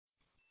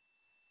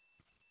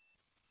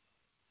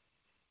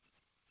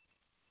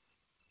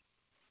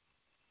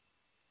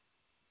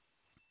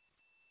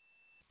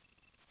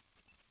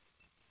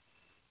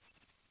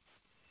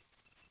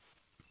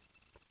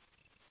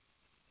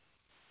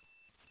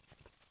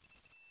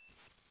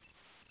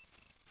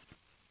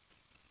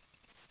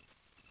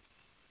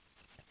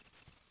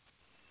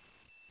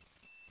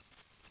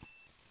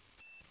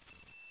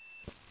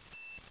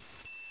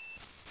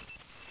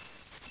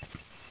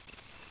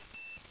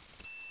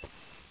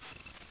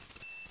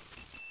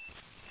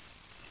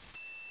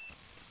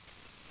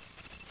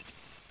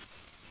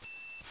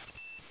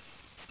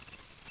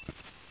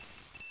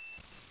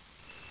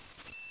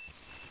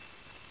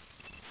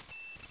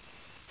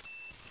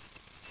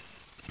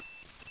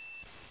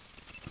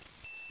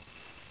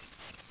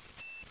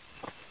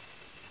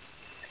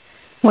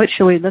What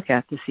shall we look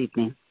at this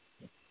evening?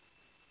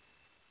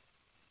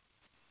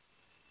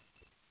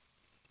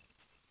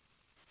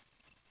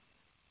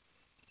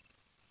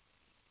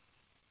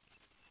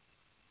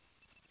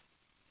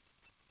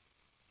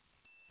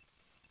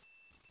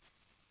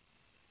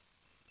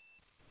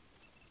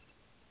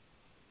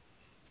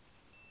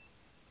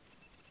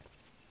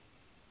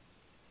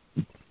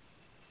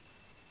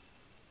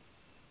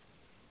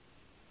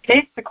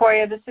 Hey,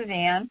 Sequoia, this is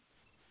Ann.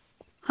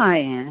 Hi,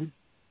 Ann.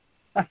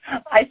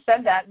 I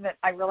said that, and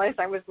I realized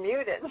I was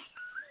muted.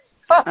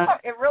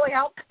 It really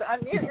helps to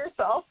unmute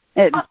yourself.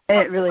 It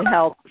really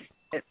helps.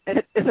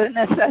 It is a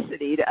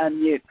necessity to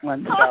unmute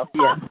oneself,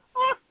 yes.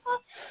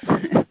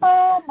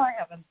 Oh, my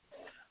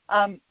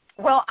heavens.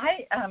 Well,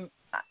 I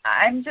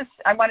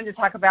wanted to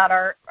talk about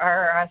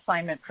our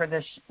assignment for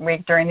this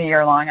week during the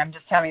year long. I'm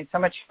just having so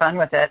much fun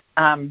with it.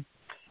 And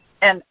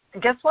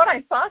guess what?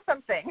 I saw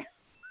something.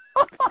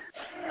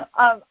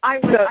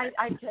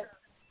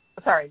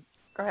 Sorry,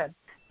 go ahead.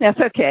 That's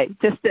okay.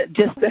 Just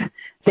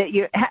that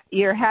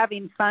you're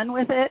having fun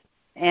with it,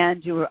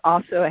 and you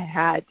also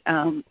had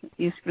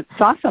you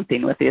saw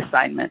something with the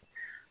assignment.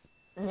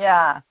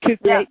 Yeah. Two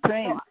great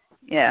things.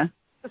 Yeah.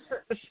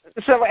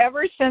 So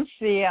ever since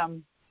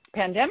the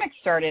pandemic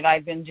started,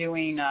 I've been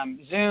doing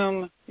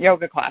Zoom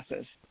yoga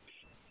classes,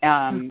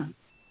 5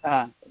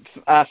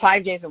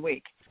 days a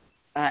week.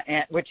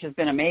 Which has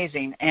been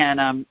amazing.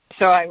 And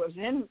so I was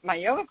in my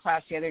yoga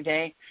class the other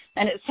day,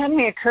 and it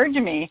suddenly occurred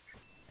to me,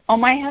 oh,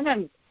 my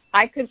heavens,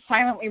 I could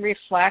silently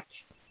reflect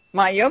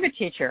my yoga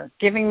teacher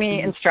giving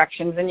me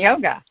instructions in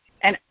yoga.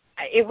 And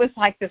it was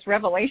like this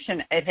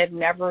revelation. It had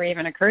never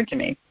even occurred to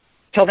me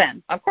till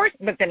then, of course,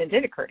 but then it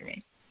did occur to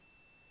me.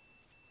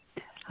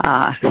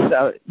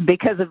 So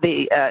because of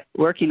the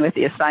working with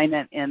the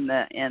assignment in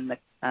the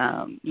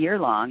year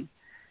long,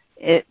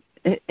 it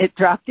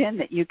dropped in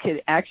that you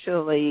could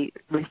actually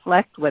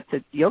reflect what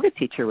the yoga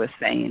teacher was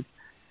saying.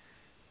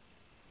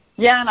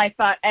 Yeah, and I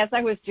thought, as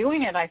I was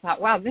doing it, I thought,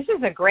 wow, this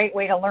is a great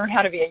way to learn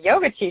how to be a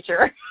yoga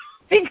teacher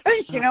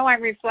because,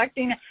 I'm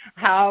reflecting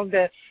how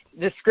the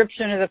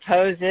description of the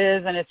pose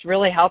is, and it's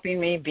really helping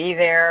me be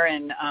there.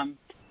 And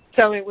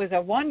so it was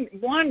a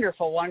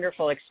wonderful,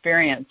 wonderful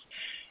experience.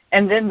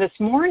 And then this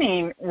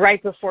morning,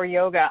 right before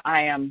yoga,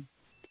 I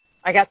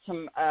got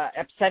some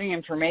upsetting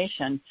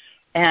information.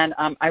 And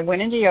I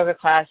went into yoga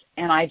class,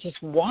 and I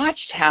just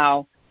watched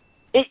how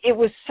it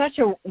was such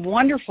a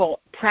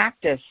wonderful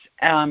practice.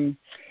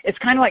 It's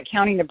kind of like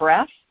counting the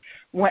breath.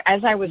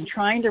 As I was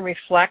trying to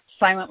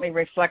silently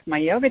reflect my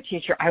yoga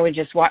teacher, I would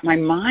just my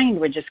mind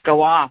would just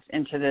go off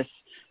into this,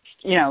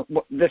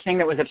 the thing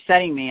that was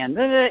upsetting me, and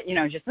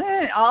just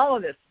all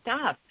of this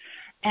stuff.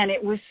 And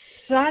it was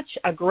such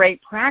a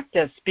great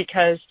practice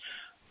because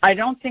I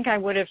don't think I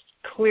would have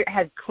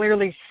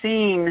clearly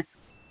seen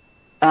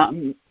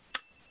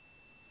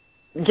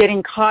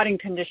getting caught in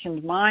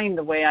conditioned mind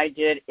the way I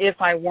did if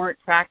I weren't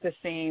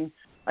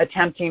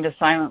attempting to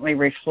silently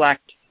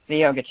reflect the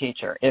yoga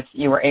teacher, if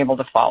you were able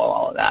to follow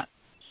all of that.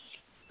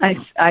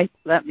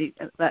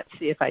 Let's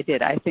see if I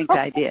did. I think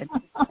I did.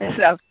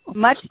 So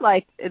much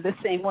like the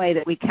same way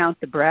that we count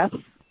the breaths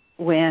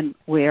when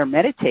we're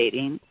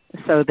meditating,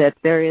 so that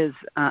there is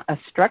a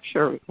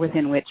structure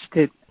within which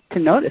to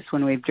notice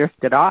when we've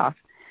drifted off,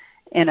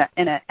 and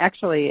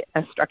actually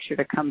a structure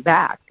to come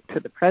back to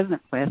the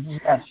present with.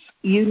 Yes.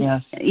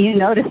 You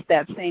noticed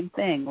that same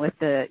thing with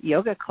the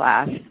yoga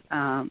class.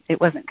 It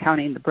wasn't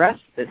counting the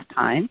breaths this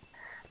time,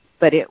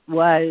 but it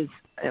was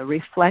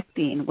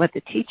reflecting what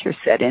the teacher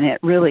said, and it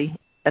really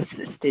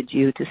assisted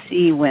you to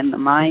see when the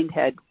mind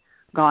had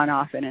gone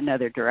off in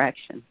another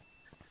direction.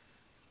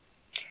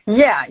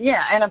 Yeah,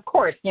 and of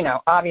course,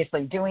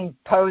 obviously doing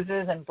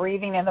poses and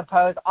breathing in the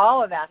pose,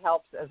 all of that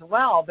helps as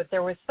well, but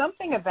there was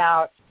something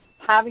about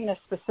having a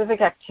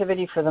specific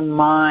activity for the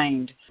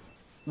mind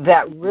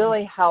that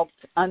really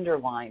helped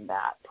underline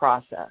that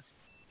process.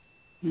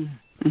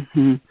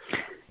 Mm-hmm.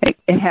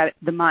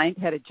 The mind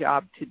had a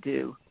job to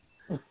do.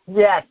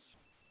 Yes.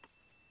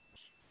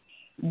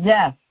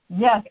 And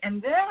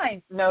then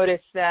I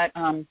noticed that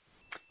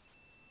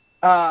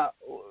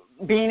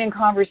being in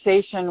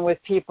conversation with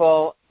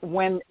people,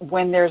 when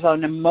there's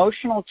an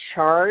emotional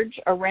charge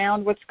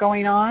around what's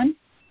going on,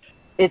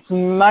 it's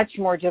much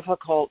more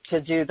difficult to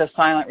do the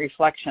silent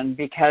reflection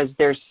because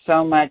there's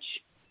so much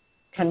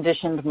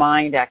conditioned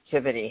mind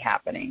activity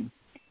happening.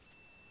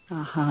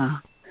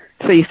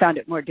 So you found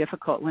it more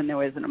difficult when there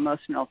was an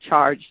emotional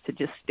charge to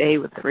just stay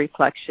with the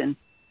reflection.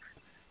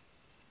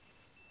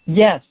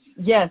 Yes,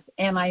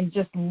 and I'm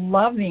just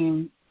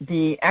loving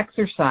the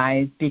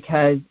exercise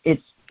because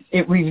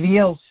it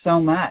reveals so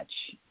much.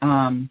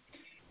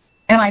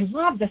 And I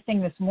love the thing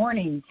this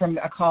morning from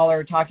a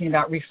caller talking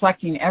about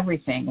reflecting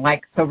everything.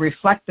 So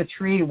reflect the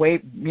tree,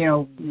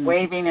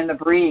 waving in the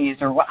breeze,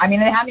 or it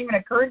hadn't even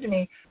occurred to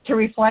me to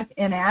reflect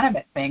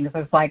inanimate things.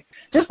 It's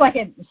just like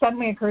it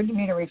suddenly occurred to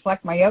me to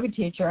reflect my yoga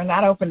teacher, and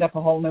that opened up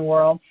a whole new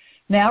world.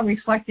 Now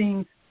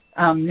reflecting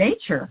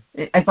nature,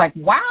 it's like,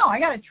 wow, I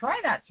got to try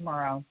that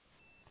tomorrow.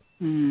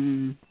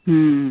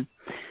 Mm-hmm.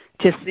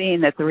 Just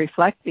seeing that the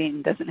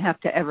reflecting doesn't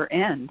have to ever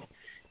end.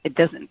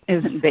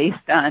 isn't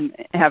based on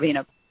having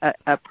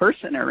a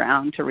person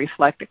around to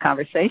reflect a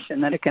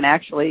conversation, that it can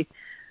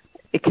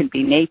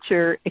be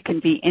nature, it can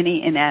be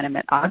any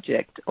inanimate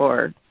object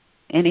or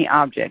any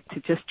object to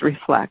just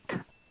reflect.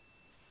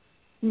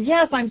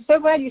 Yes, I'm so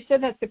glad you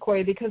said that,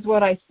 Sequoia, because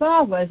what I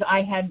saw was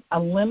I had a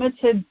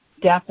limited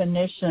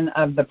definition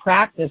of the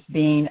practice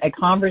being a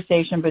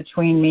conversation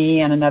between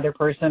me and another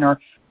person or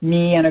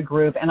me and a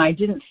group, and I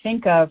didn't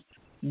think of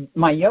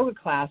my yoga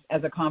class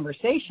as a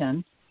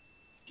conversation,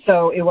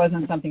 so it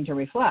wasn't something to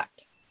reflect.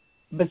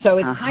 But so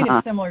it's kind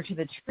of similar to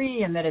the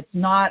tree in that it's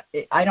not,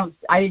 I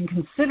didn't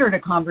consider it a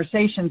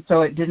conversation,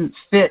 so it didn't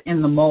fit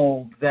in the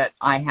mold that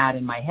I had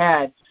in my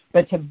head.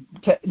 But to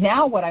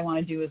now what I want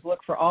to do is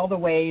look for all the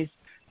ways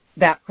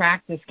that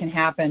practice can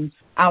happen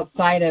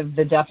outside of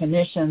the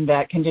definition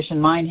that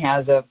conditioned mind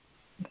has of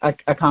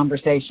a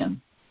conversation.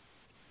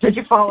 Did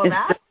you follow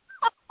that?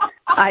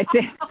 I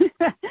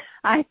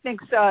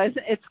think so.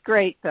 It's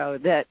great though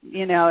that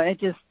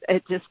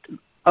it just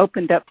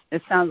opened up.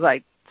 It sounds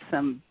like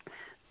some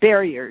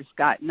barriers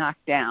got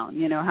knocked down.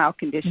 How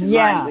conditioned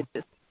mind would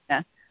just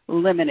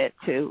limit it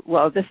to,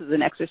 well, this is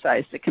an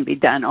exercise that can be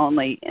done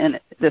only in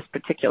this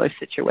particular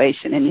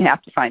situation, and you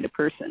have to find a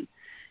person.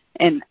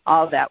 And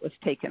all that was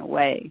taken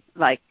away.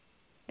 Like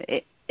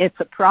it's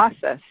a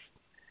process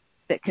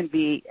that can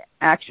be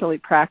actually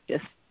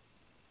practiced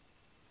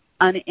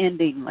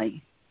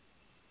unendingly.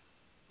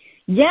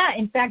 Yeah,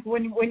 in fact,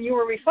 when you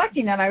were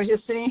reflecting that, I was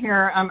just sitting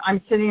here, I'm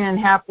sitting in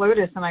half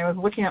lotus, and I was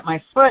looking at my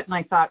foot, and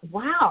I thought,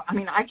 wow,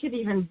 I could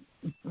even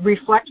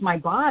reflect my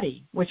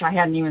body, which I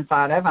hadn't even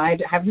thought of. I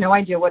have no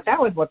idea what that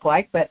would look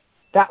like, but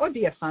that would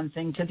be a fun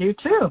thing to do,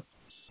 too.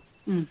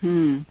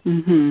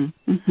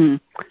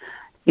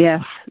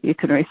 Yes, you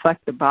can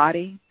reflect the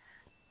body,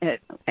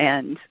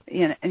 and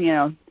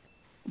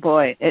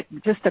boy, it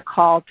just a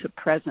call to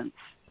presence,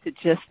 to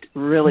just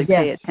really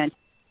pay attention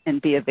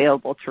and be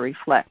available to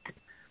reflect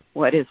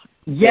what is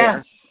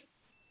there.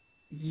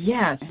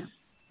 Yes.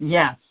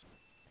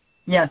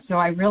 So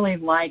I really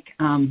like.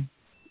 I'm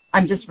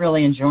just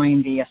really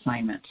enjoying the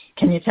assignment.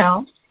 Can you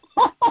tell?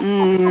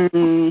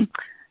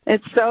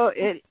 It's so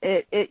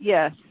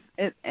yes.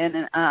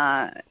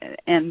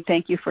 And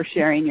thank you for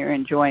sharing your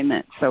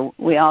enjoyment. So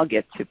we all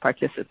get to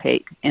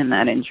participate in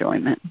that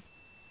enjoyment.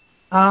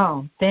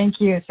 Oh, thank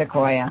you,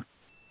 Sequoia.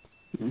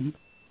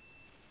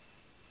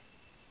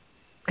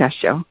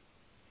 Gusho.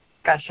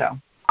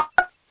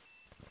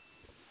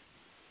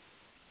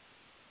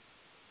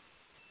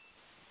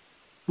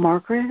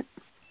 Margaret.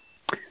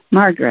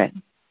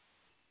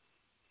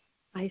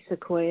 Hi,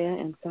 Sequoia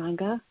and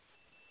Sangha.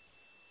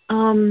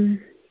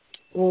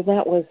 Well,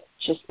 that was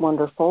just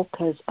wonderful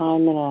because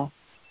I'm in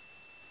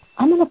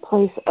a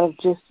place of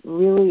just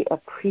really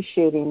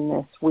appreciating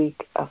this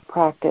week of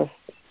practice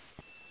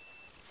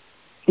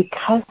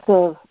because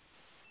of,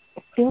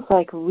 it feels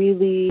like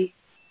really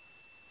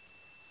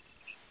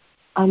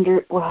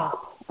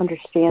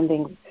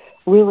understanding,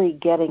 really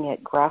getting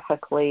it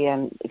graphically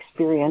and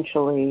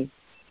experientially,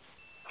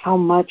 how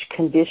much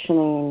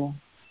conditioning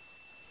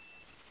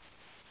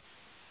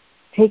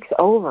takes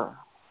over,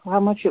 how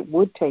much it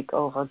would take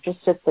over just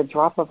at the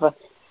drop of a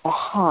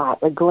hat,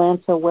 a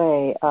glance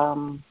away.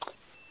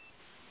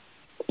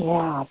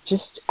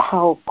 Just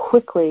how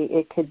quickly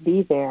it could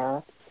be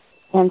there,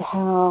 and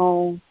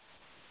how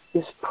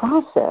this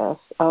process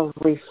of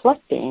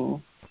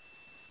reflecting,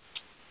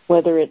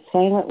 whether it's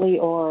silently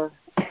or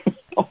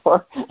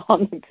or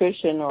on the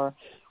cushion or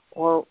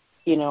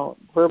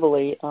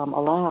verbally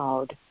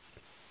aloud,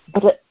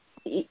 but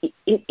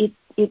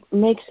it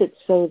makes it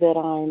so that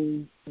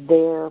I'm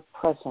there,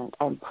 present.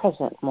 I'm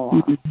present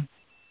more.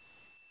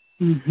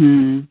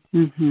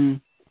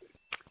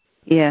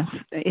 Yes,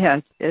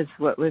 is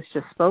what was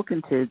just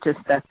spoken to. Just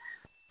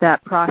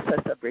that process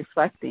of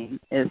reflecting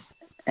is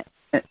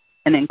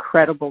an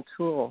incredible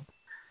tool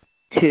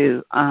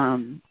to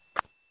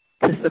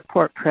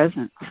support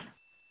presence.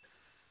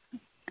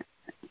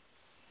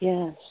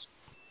 Yes.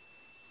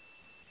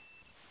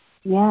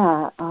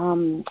 Yeah.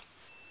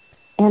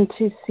 And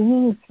to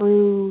seeing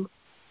through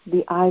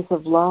the eyes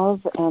of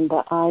love and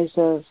the eyes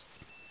of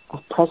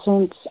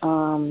presence,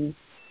 and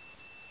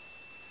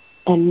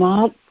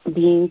not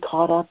being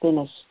caught up in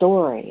a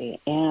story.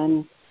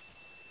 And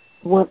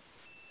what's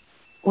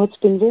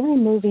been very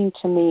moving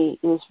to me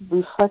is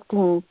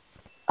reflecting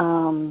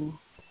on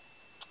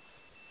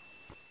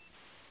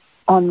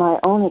my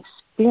own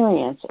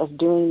experience of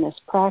doing this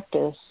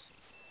practice,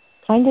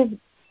 kind of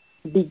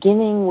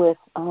beginning with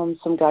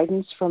some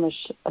guidance from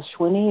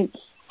Ashwini,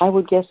 I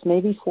would guess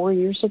maybe 4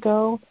 years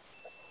ago,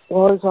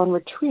 while I was on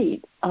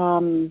retreat,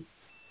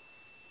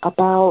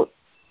 about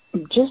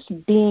just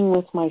being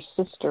with my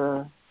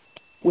sister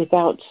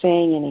without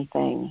saying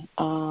anything.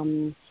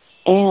 And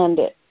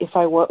if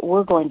I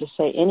were going to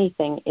say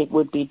anything, it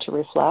would be to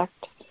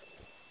reflect.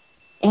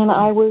 And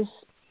I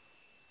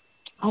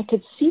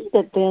could see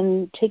that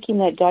then taking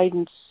that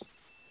guidance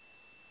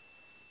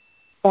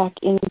back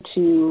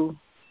into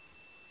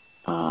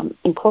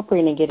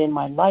incorporating it in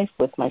my life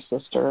with my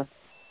sister,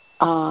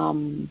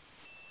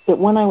 that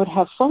when I would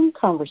have phone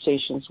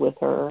conversations with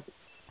her,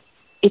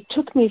 it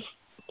took me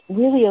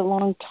really a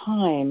long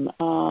time,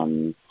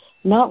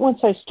 not once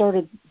I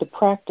started the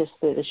practice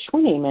that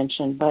Ashwini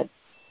mentioned, but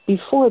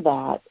before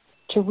that,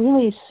 to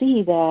really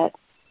see that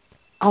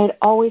I'd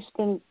always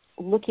been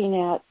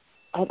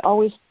I'd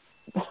always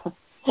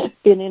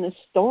been in a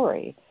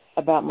story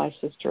about my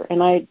sister,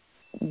 and I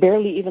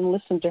barely even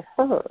listened to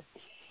her.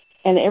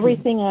 And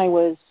everything I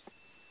was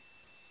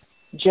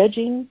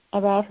judging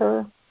about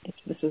her,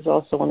 this is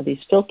also one of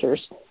these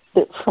filters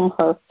that from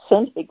our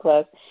Sunday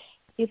class,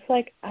 it's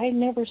like I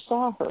never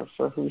saw her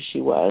for who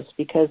she was,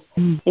 because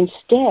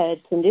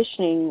instead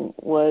conditioning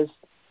was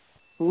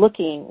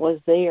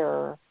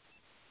there,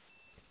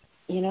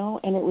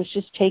 and it was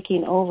just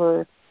taking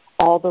over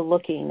all the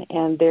looking,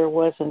 and there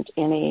wasn't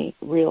any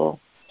real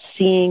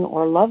seeing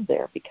or love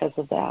there because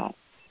of that,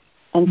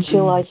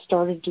 until I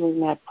started doing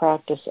that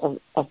practice of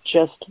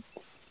just,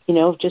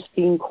 just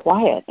being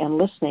quiet and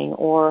listening.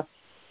 Or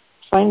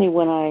finally,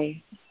 when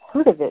I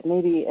heard of it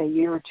maybe a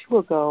year or two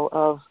ago,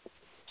 of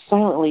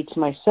silently to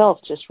myself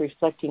just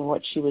reflecting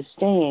what she was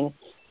saying,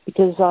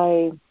 because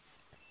I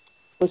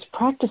was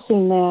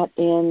practicing that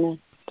in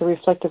the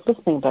Reflective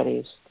Listening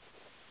Buddies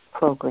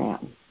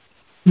program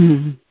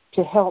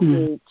to help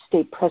me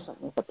stay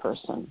present with the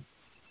person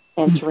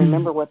and to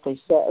remember what they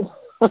said.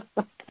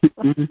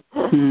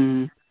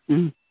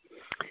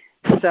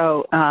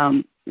 So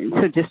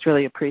just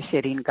really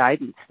appreciating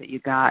guidance that you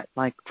got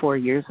like 4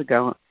 years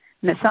ago.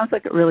 And it sounds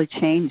like it really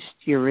changed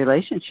your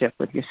relationship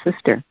with your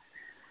sister,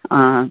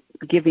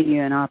 giving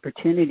you an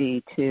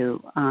opportunity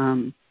to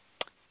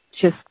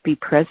just be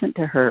present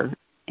to her.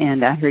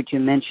 And I heard you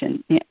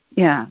mention,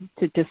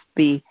 to just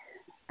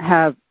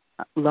have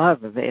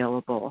love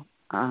available,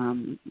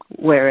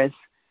 whereas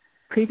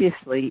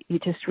previously you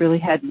just really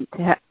hadn't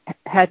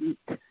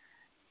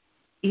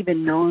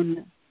even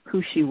known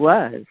who she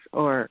was,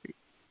 or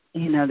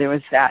there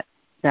was that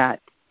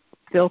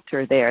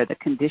filter there, the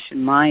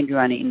conditioned mind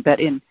running.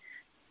 But in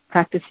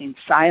practicing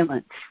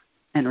silence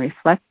and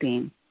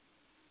reflecting,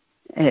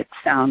 it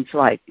sounds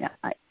like,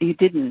 you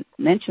didn't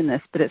mention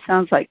this, but it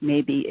sounds like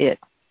maybe it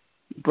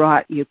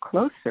brought you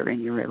closer in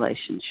your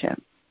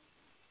relationship.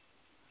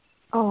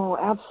 Oh,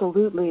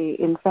 absolutely.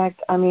 In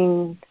fact,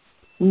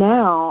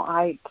 now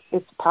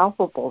it's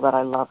palpable that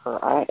I love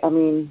her. I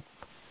mean,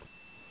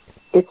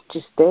 it's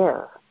just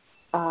there.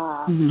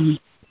 And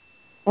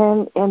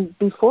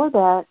before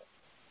that,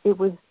 there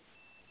was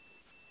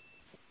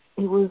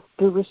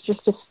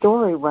just a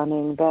story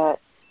running that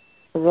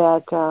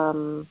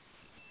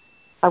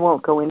I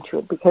won't go into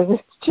it, because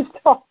it's just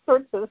all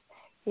sorts of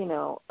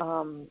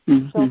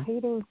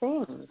self-hating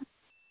things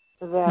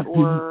that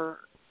were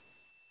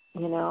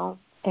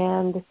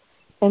and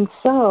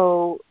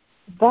so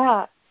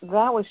that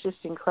was just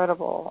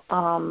incredible,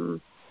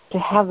 to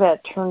have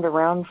that turned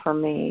around for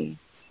me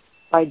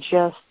by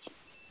just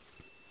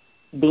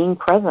being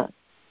present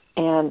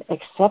and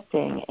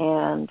accepting.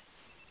 And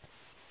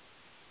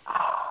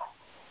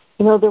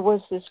there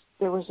was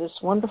this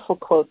wonderful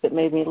quote that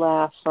made me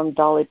laugh from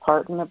Dolly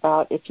Parton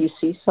about, if you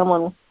see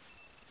someone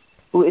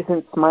who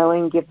isn't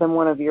smiling, give them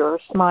one of your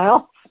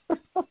smiles.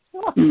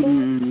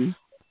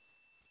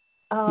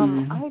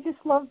 I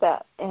just love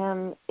that,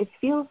 and it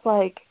feels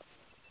like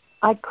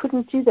I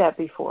couldn't do that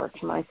before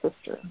to my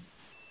sister,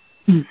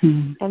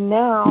 and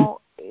now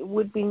it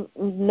would be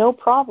no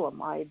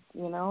problem. I,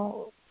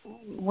 do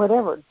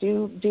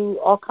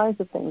all kinds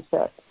of things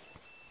that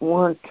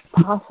weren't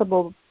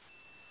possible.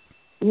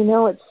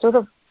 It's sort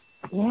of,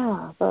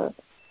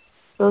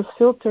 those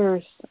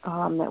filters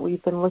that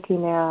we've been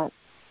looking at,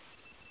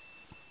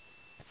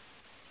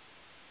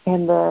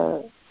 and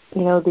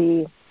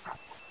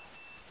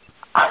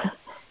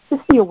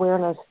just the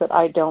awareness that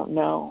I don't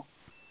know.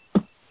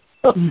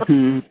 I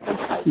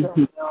don't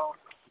know.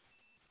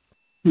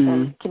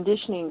 And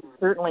conditioning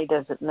certainly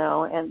doesn't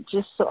know. And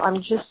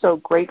I'm just so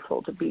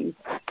grateful to be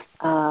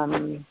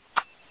having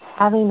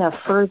a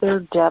further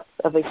depth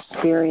of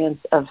experience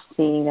of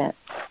seeing it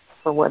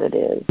for what it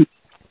is.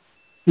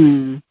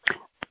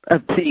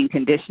 Of seeing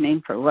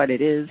conditioning for what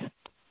it is.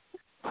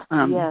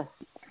 Yes.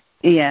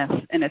 Yes,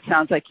 and it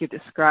sounds like you're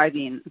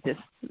describing this,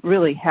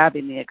 really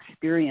having the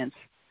experience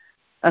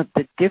of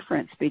the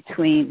difference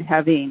between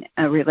having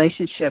a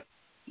relationship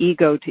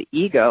ego to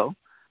ego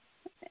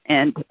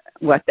and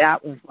what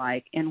that was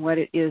like, and what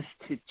it is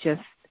to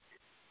just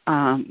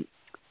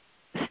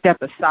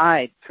step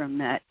aside from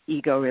that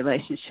ego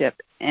relationship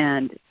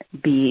and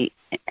be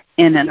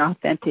in an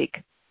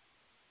authentic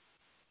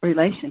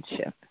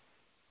relationship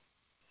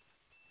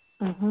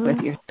with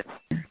your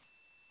sister.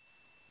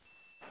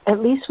 At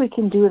least we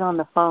can do it on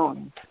the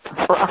phone,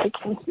 or I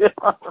can do it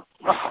on the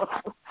phone.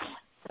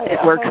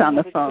 It works on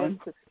the phone.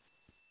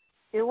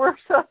 It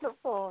works on the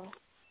phone.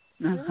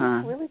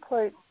 Really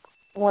quite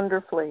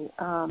wonderfully.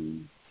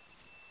 I'm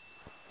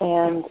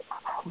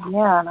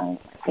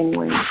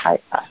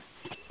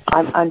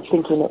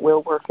thinking it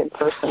will work in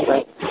person,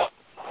 but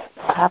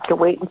I have to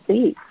wait and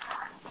see.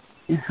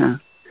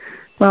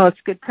 Well, it's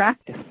good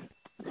practice.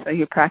 So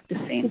you're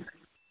practicing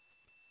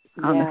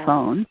on the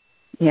phone.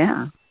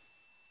 Yeah.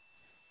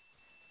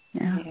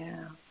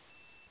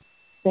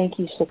 Thank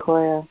you,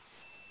 Sequoia.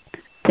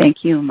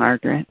 Thank you,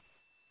 Margaret.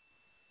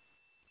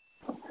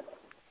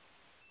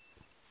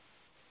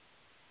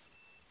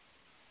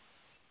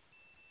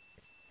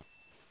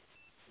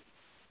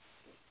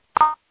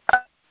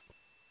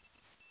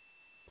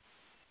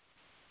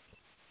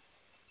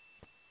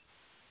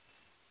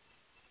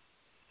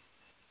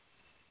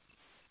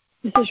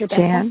 This is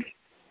Rebecca. Jan.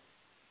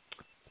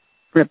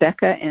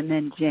 Rebecca and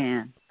then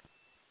Jan.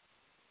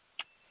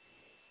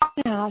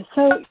 Yeah,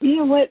 so you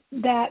know what,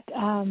 that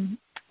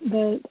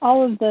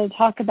all of the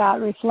talk about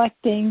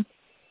reflecting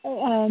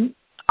reminded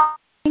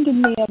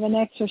me of an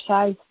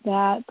exercise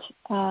that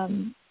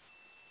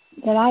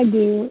I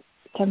do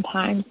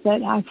sometimes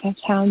that I've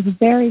found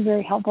very,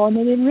 very helpful, and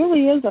it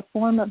really is a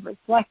form of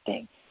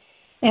reflecting.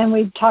 And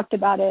we've talked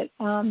about it.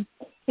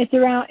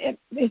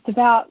 It's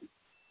about,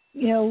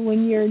 you know,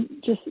 when you're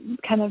just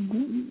kind of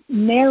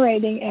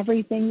narrating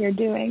everything you're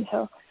doing.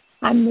 So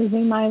I'm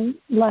moving my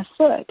left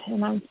foot,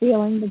 and I'm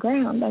feeling the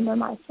ground under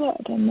my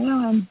foot, and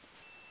now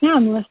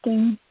I'm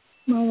lifting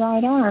my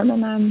right arm,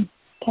 and I'm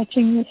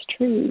touching this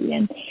tree,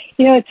 and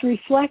you know, it's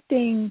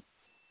reflecting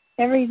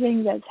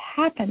everything that's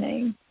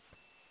happening.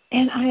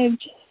 And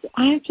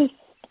I've just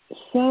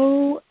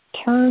so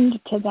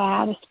turned to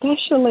that,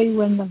 especially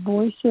when the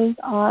voices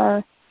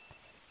are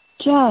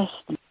just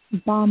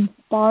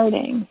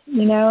bombarding,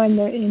 you know, and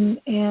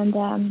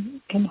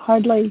can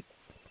hardly.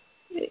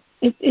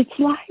 It's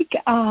like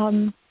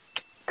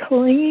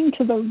clinging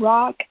to the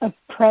rock of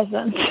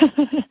presence,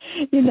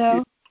 you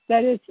know.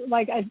 That it's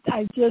like I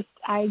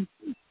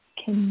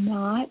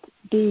cannot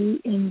be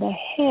in the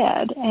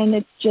head, and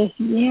it's just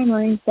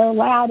yammering so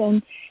loud,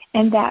 and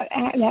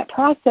that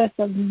process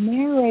of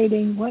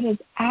narrating what is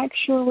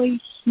actually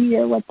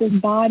here, what the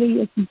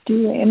body is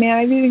doing. I mean,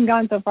 I've even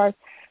gone so far as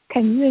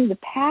kind of using the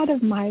pad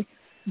of my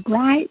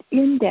right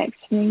index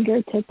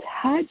finger to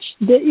touch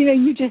the, you know,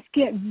 you just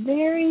get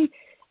very,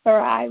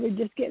 or I would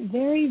just get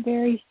very,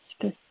 very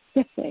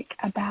specific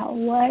about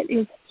what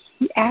is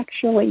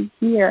actually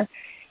here.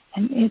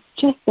 And it's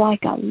just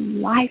like a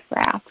life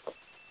raft.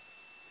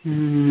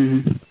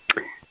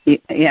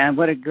 Yeah,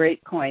 what a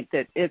great point,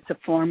 that it's a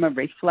form of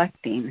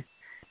reflecting.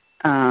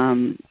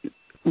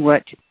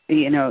 What,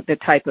 you know, the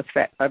type of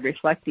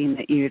reflecting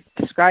that you're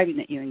describing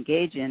that you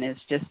engage in is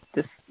just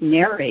this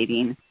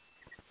narrating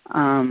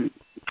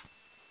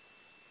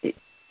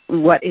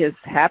what is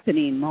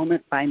happening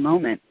moment by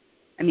moment.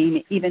 I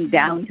mean, even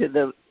down to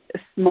the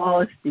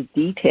smallest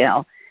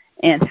detail,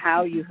 and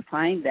how you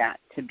find that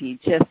to be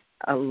just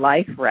a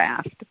life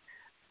raft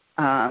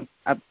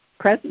of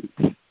presence,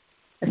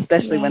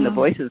 especially when the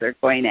voices are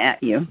going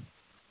at you.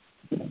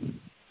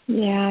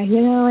 Yeah, you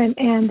know,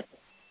 and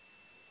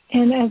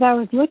as I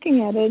was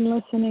looking at it and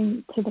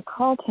listening to the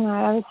call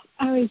tonight,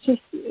 I was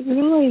just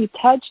really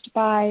touched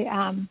by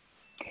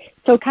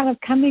so kind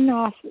of coming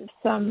off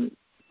some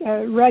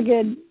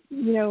rugged,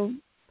 you know,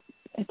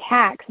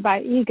 attacks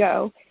by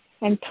ego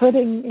and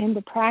putting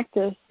into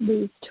practice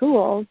these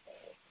tools.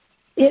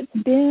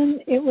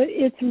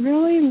 It's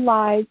really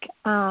like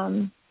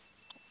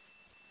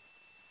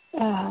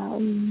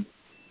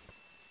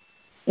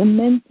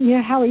you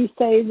know how we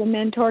say the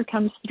mentor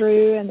comes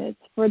through, and it's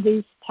for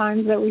these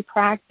times that we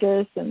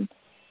practice and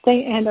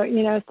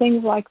you know,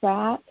 things like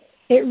that.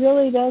 It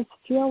really does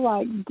feel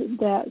like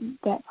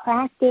that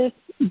practice,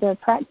 the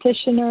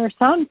practitioner or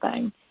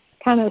something,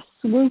 kind of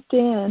swooped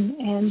in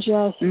and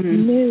just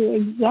knew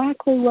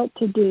exactly what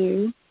to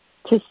do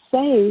to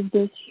save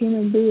this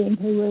human being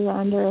who was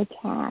under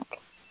attack.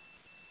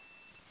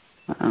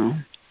 Wow.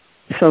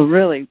 So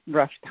really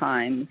rough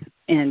times,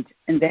 and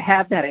to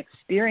have that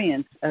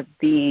experience of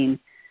being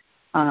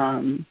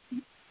guided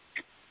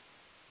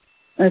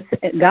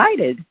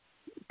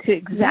to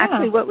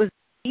exactly what was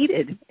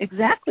needed,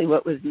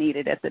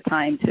 at the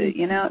time to,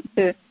 you know,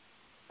 to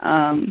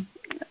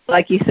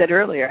like you said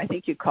earlier, I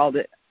think you called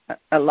it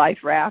a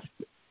life raft,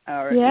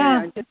 or you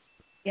know, just,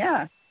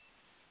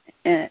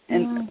 and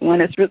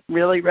when it's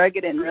really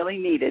rugged and really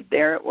needed,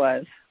 there it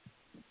was.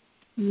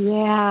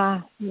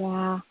 Yeah.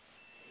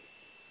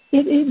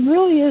 It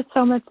really is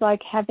so much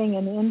like having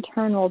an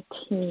internal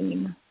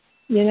team,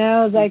 you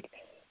know, like,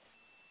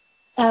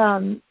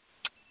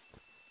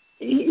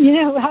 you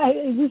know,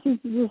 this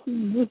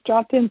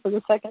dropped in for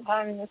the second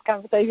time in this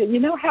conversation. You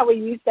know how we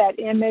use that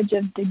image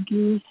of the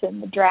goose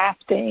and the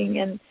drafting,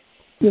 and,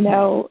 you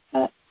know,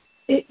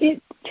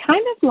 it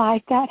kind of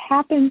like that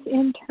happens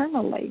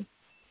internally.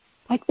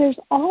 Like there's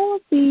all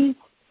of these,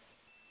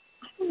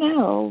 I don't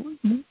know,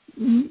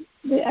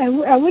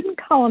 I wouldn't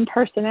call them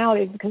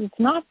personalities because it's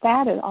not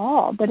that at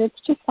all, but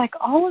it's just like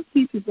all of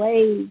these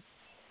ways,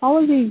 all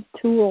of these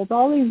tools,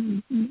 all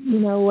these, you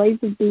know, ways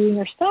of being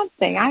or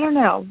something, I don't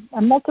know,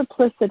 a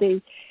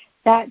multiplicity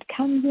that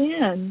comes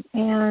in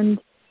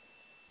and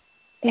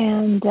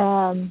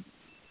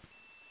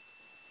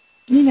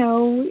you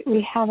know,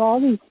 we have all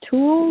these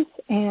tools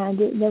and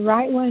the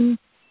right one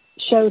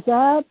shows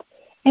up.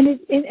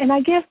 And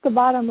I guess the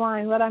bottom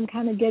line, what I'm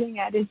kind of getting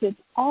at, is it's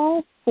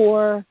all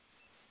for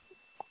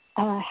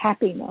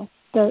happiness.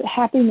 the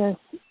happiness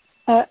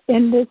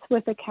in this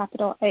with a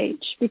capital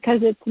H,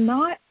 because it's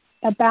not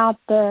about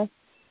the,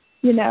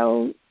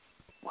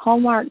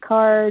 Hallmark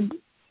card,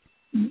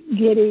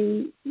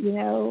 giddy,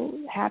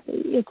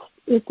 happy.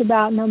 It's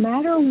about no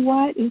matter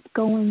what is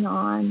going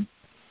on,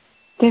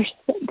 there's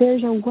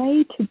a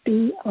way to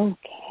be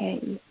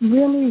okay,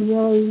 really,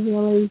 really,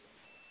 really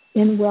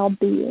in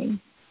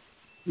well-being,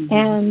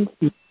 and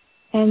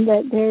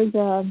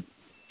that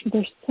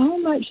there's so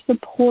much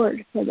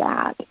support for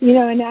that,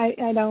 and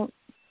I don't,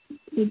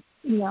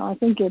 I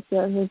think it's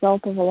a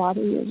result of a lot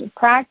of years of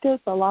practice,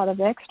 a lot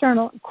of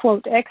external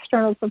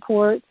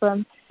support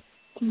from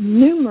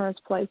numerous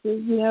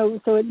places,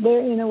 so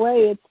there, in a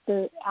way, it's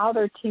the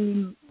outer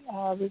team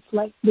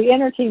the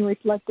inner team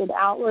reflected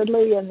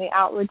outwardly, and the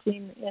outward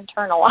team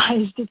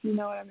internalized, if you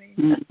know what I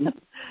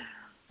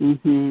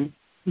mean.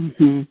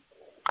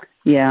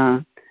 Yeah,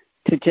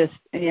 to just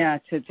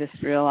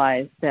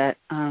realize that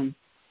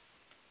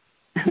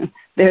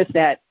there's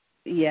that,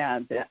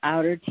 the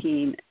outer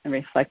team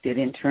reflected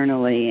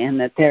internally, and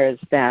that there is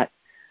that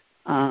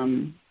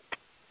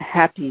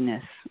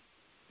happiness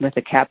with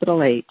a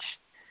capital H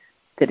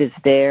that is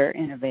there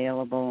and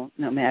available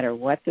no matter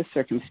what the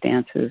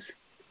circumstances.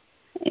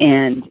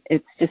 And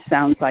it just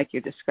sounds like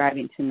you're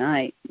describing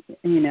tonight,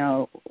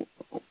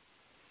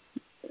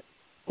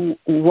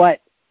 what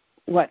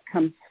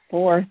comes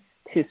forth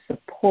to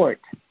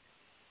support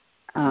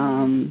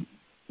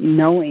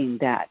knowing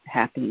that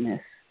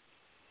happiness,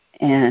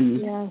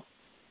 and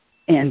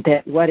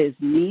that what is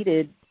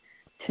needed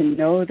to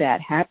know that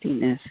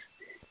happiness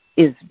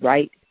is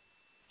right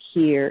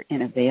here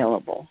and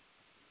available.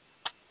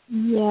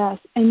 Yes,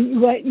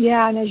 and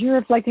as you're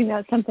reflecting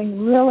that,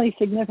 something really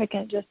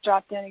significant just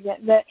dropped in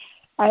again that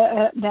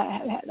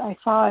I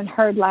saw and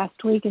heard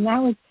last week, and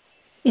that was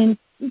it's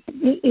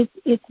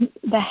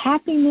the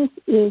happiness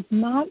is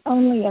not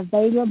only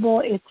available,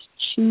 it's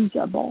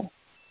choosable.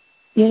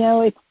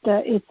 It's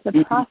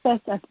the process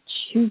of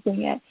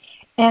choosing it,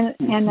 and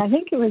I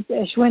think it was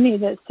Ashwini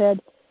that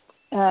said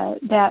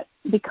that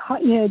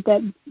because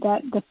that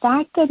the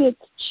fact that it's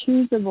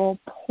choosable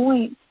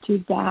points to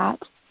that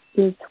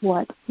is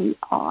what we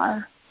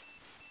are.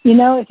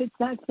 If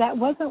that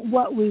wasn't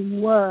what we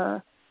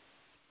were,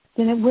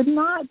 then it would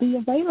not be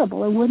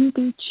available. It wouldn't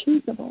be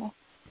choosable.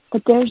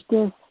 But there's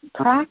this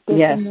practice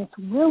and this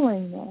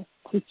willingness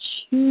to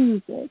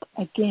choose it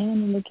again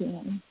and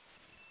again.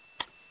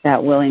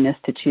 That willingness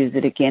to choose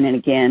it again and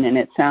again, and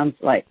it sounds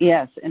like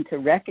and to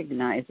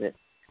recognize it,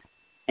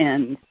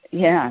 and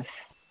it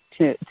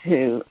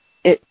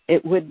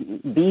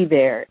wouldn't be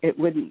there. It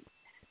wouldn't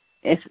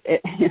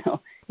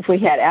if we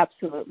had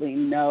absolutely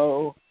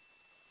no,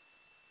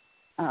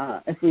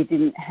 if we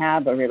didn't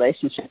have a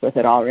relationship with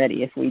it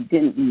already, if we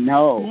didn't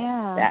know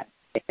that,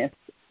 it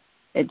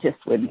just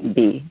wouldn't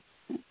be,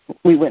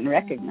 we wouldn't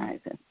recognize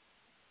it.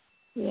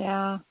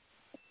 Yeah.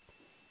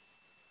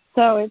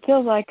 So it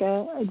feels like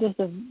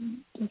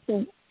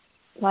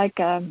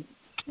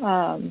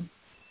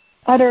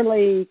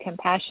utterly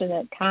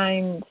compassionate,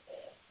 kind,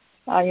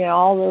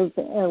 all those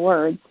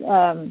words,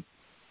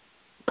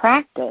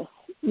 practice,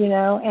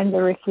 and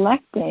the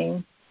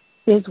reflecting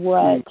is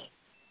what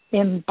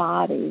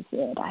embodies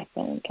it, I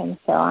think. And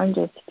so I'm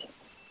just,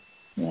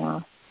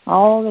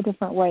 all the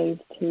different ways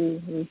to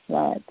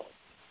reflect.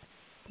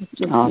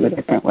 All beautiful. The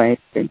different ways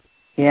to,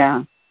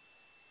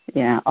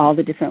 all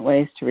the different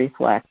ways to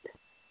reflect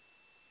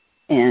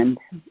and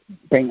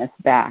bring us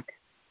back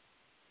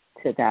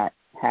to that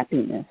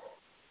happiness.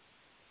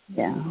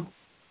 Yeah.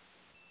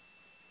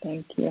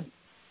 Thank you.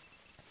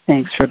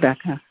 Thanks,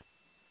 Rebecca.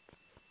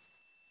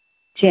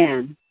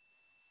 Jan.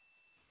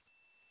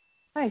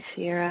 Hi,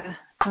 Sierra.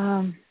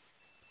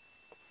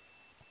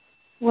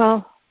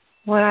 Well,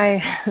 when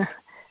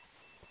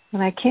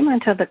I came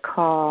onto the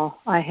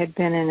call, I had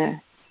been in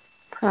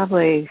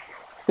probably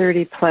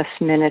 30-plus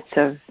minutes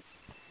of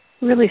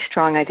really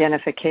strong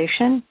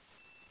identification.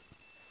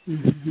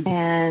 Mm-hmm.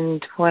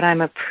 And what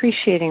I'm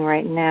appreciating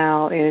right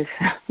now is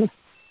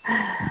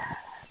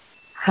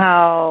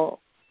how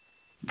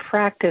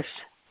practice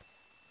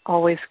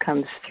always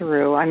comes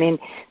through. I mean,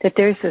 that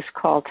there's this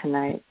call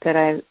tonight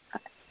that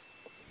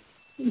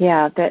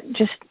that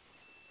just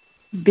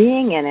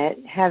being in it,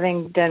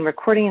 having done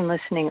recording and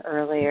listening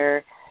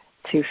earlier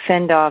to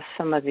fend off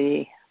some of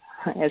the,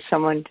 as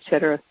someone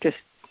said just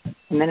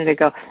a minute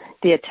ago,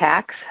 the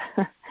attacks,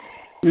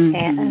 mm-hmm.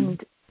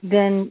 and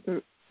then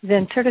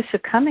sort of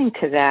succumbing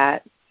to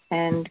that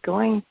and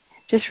going,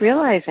 just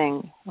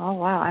realizing, oh,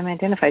 wow, I'm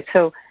identified.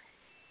 So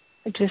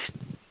just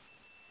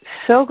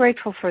so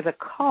grateful for the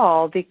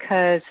call,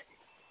 because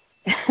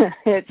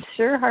it's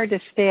sure hard to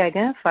stay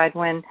identified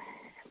when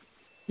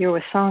you're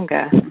with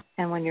Sangha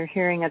and when you're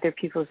hearing other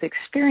people's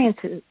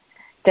experiences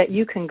that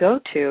you can go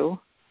to,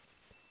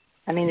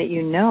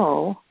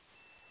 that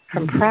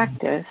from mm-hmm.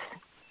 practice,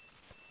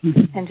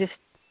 mm-hmm. and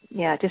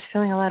just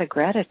feeling a lot of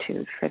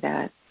gratitude for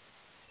that.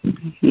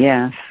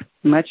 Yes,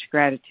 much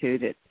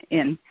gratitude.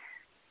 And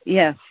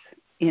yes,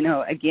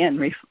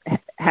 again,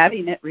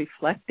 having it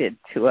reflected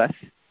to us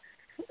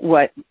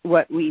what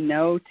we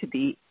know to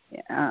be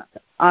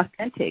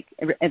authentic.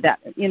 That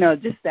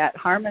just that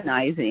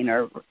harmonizing,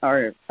 or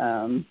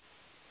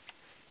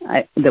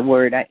the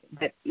word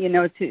that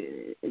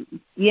to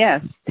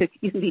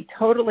you can be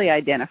totally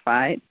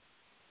identified,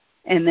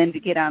 and then to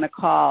get on a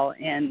call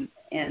and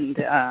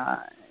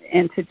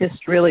to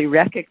just really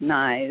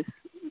recognize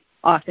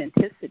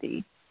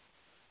authenticity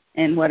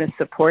and what a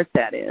support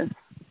that is.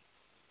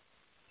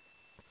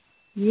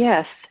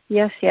 Yes.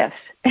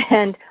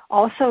 And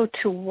also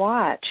to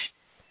watch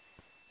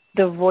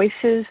the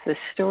voices, the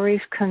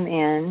stories come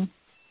in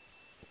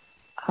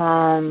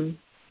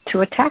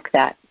to attack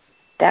that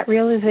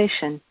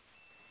realization,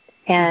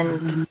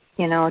 and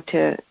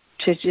to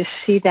just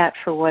see that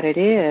for what it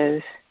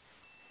is,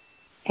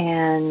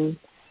 and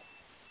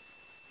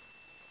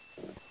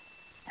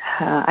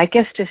I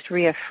guess just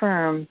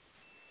reaffirm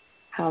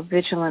how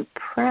vigilant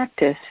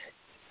practice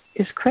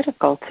is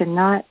critical to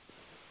not.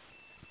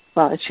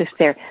 Well, it's just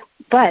there,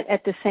 but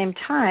at the same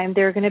time,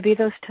 there are going to be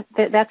those.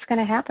 That's going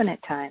to happen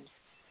at times.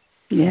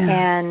 Yeah.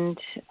 And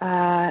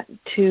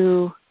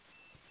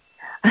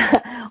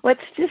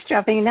what's just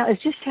dropping now is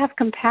just to have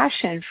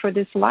compassion for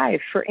this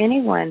life, for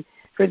anyone,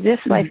 for this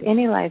life,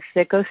 any life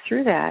that goes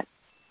through that,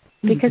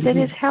 because it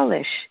is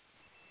hellish.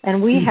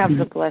 And we have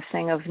the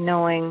blessing of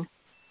knowing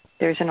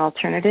there's an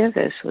alternative,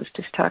 as was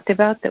just talked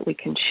about, that we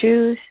can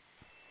choose.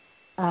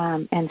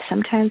 And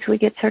sometimes we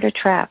get sort of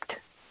trapped.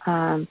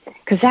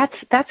 Because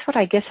that's what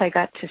I guess I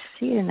got to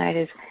see tonight,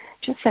 is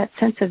just that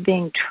sense of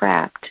being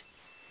trapped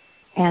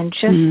and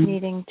just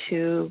needing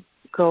to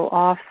go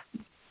off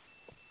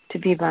to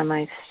be by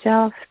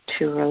myself,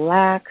 to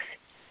relax,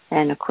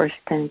 and of course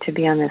then to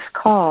be on this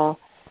call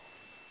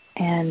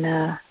and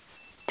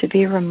to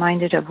be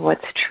reminded of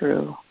what's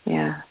true.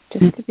 Yeah,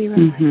 just to be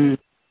reminded.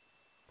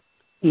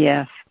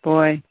 Yes,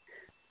 boy.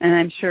 And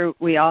I'm sure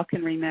we all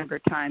can remember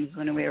times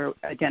when we were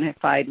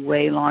identified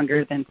way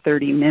longer than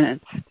 30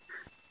 minutes.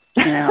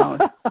 And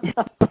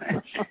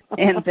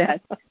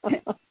that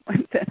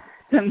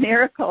the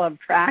miracle of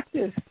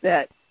practice,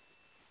 that,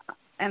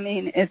 I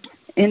mean, it's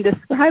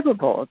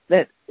indescribable,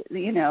 that,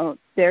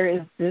 there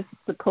is this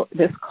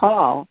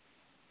call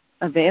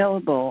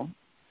available,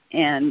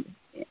 and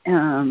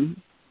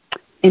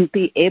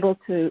be able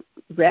to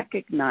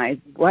recognize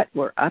what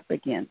we're up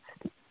against,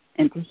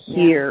 and to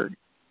hear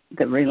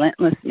the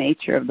relentless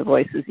nature of the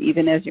voices,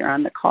 even as you're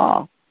on the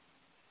call,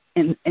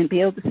 and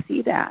be able to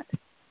see that.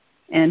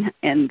 And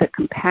the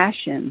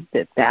compassion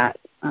that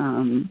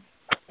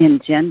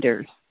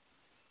engenders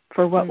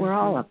for what we're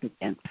all up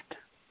against.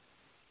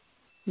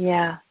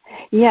 Yeah,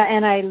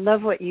 and I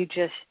love what you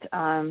just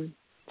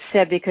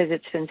said, because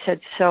it's been said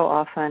so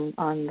often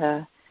on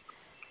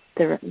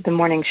the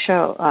morning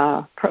show,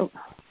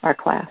 our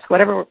class,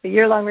 whatever,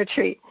 year-long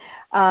retreat,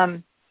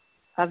 of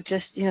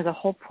just, the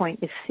whole point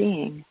is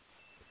seeing.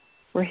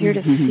 We're here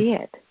to see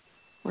it.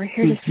 We're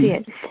here to see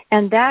it.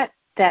 And that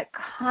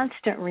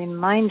constant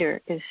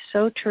reminder is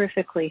so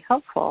terrifically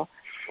helpful,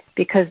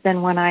 because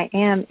then when I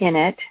am in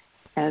it,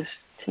 as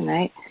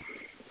tonight,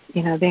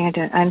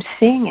 I'm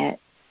seeing it,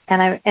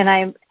 and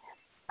I'm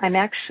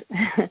actually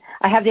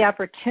I have the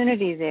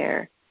opportunity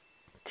there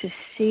to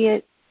see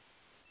it.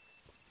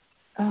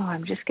 Oh,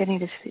 I'm just getting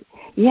to see.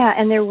 Yeah,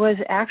 and there was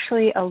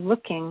actually a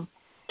looking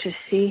to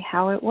see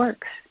how it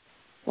works.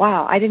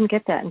 Wow, I didn't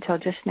get that until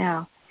just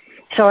now.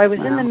 So I was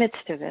in the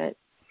midst of it,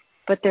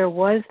 but there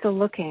was the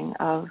looking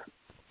of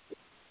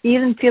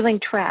even feeling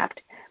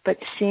trapped, but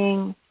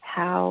seeing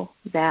how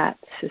that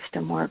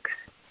system works.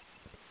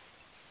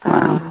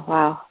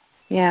 Wow.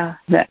 Yeah.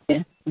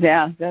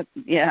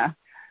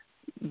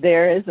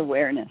 There is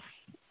awareness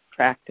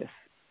practice,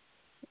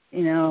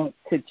 to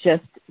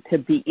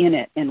be in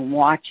it and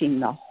watching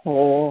the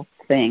whole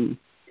thing,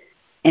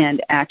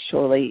 and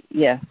actually,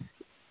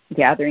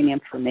 gathering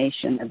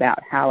information about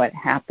how it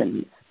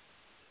happens,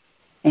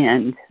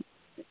 and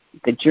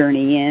the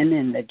journey in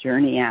and the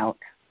journey out.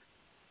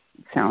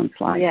 Sounds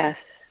like.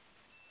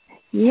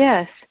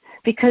 Yes,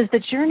 because the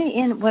journey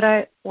in,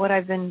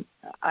 I've been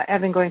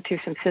going through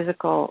some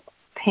physical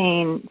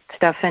pain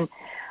stuff, and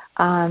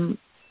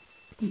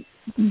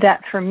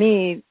that for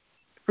me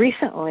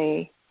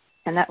recently,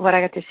 and that what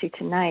I got to see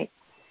tonight,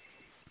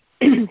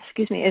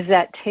 excuse me, is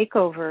that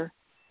takeover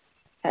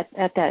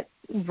at that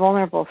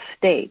vulnerable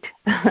state,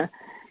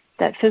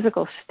 that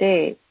physical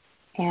state,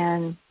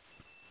 and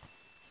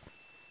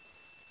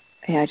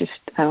I'm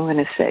going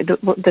to say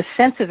the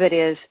sense of it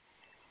is,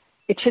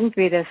 it shouldn't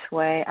be this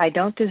way. I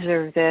don't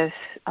deserve this.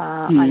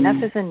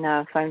 Enough is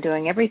enough. I'm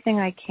doing everything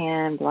I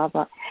can, blah,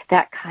 blah.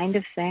 That kind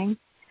of thing.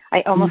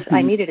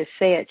 I needed to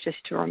say it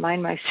just to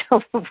remind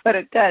myself of what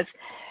it does.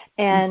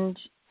 And,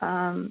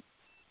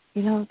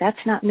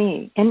 that's not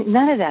me. And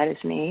none of that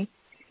is me.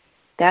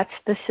 That's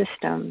the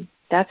system.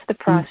 That's the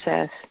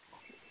process.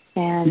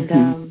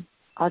 And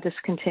I'll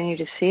just continue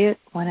to see it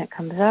when it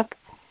comes up.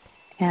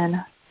 And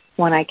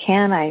when I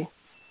can, I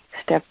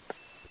step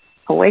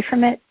away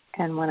from it.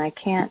 And when I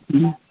can't,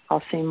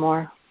 I'll see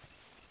more.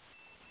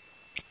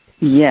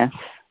 Yes,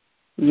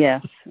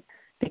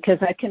 because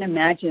I can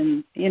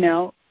imagine,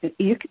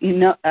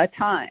 a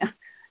time.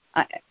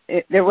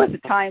 there was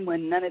a time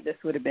when none of this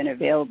would have been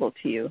available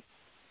to you,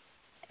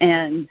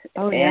 and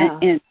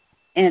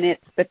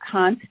it's the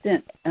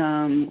constant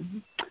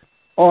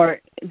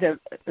or the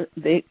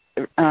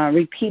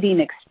repeating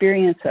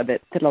experience of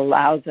it that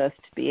allows us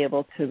to be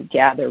able to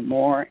gather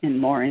more and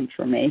more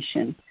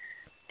information,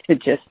 to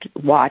just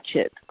watch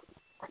it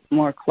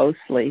more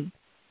closely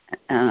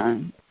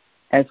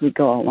as we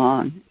go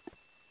along.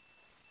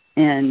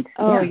 And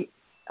sorry,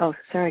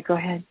 go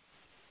ahead.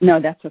 No,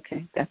 that's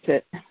okay. That's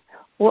it.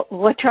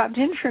 What dropped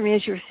in for me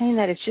as you were saying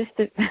that, it's just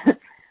that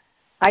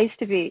I used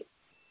to be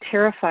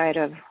terrified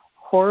of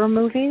horror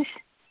movies,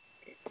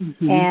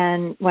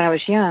 and when I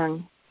was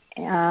young,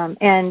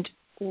 and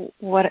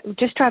what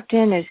just dropped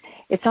in is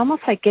it's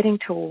almost like getting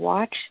to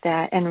watch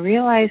that and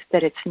realize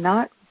that it's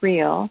not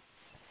real,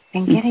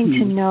 and getting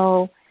to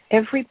know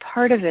every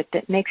part of it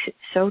that makes it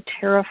so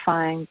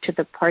terrifying to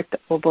the part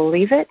that will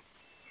believe it,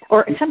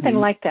 or something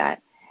like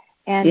that.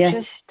 And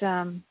just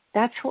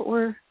that's what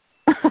we're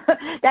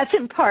that's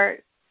in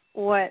part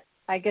what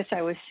I guess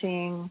I was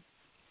seeing,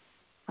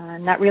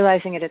 not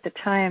realizing it at the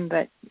time,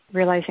 but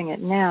realizing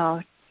it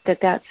now,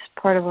 that's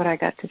part of what I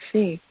got to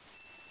see.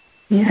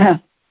 Yeah.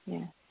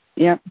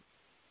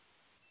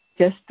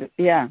 Just,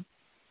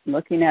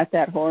 looking at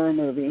that horror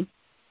movie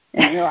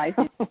and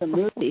realizing it's a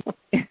movie.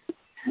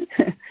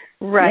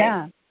 Right.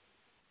 Yeah.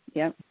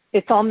 Yep.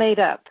 It's all made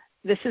up.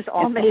 This is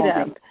all made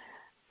up.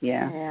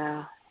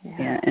 Yeah.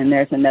 And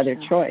there's another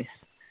choice.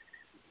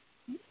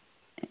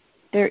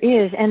 There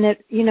is, and that,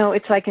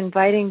 it's like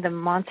inviting the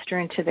monster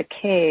into the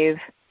cave.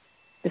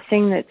 The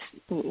thing that's,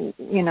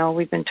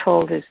 we've been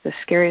told is the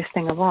scariest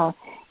thing of all,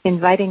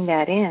 inviting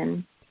that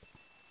in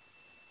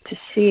to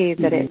see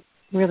that it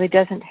really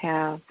doesn't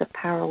have the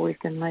power we've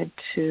been led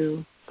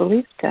to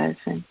believe it does.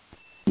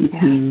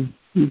 And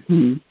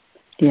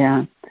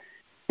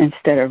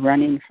Instead of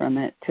running from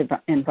it,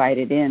 to invite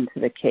it into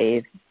the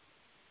cave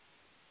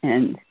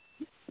and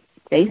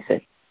face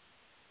it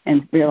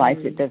and realize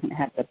it doesn't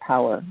have the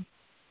power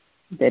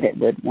that it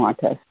would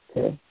want us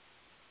to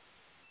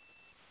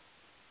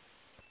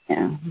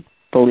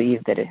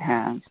believe that it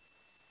has.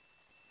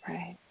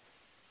 Right.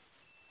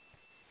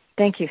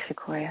 Thank you,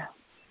 Sequoia.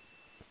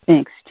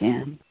 Thanks,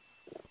 Jan.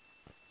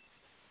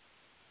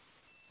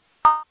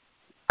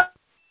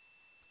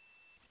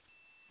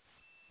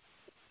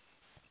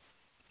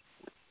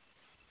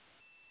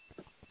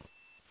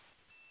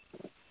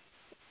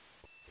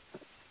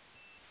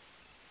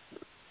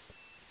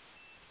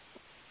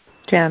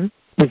 Jen?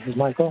 This is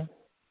Michael.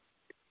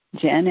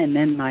 Jen and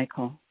then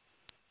Michael.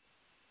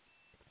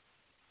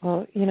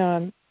 Well,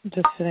 I'm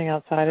just sitting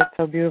outside. It's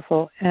so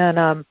beautiful.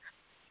 And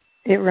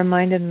it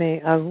reminded me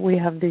of, we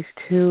have these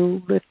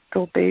 2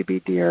 little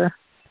baby deer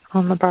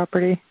on the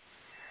property.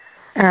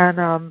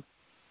 And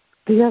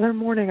the other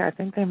morning, I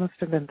think they must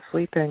have been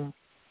sleeping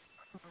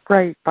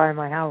right by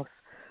my house,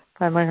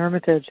 by my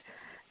hermitage.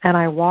 And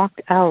I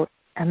walked out,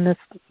 and this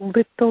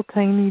little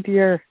tiny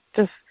deer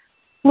just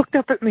looked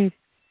up at me.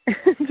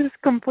 Just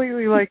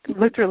completely, like,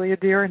 literally a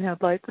deer in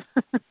headlights.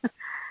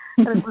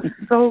 And it was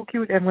so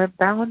cute, and went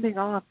bounding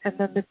off. And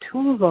then the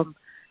 2 of them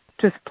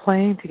just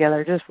playing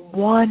together, just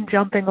one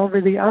jumping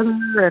over the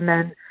other, and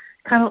then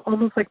kind of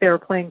almost like they were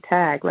playing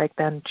tag, like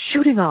then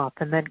shooting off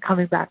and then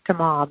coming back to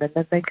mom, and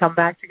then they come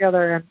back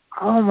together. And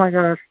oh my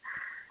gosh,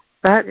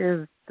 that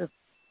is the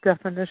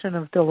definition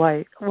of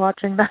delight,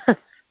 watching that.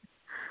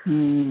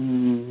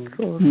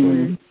 So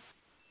sweet.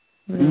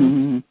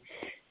 Yeah.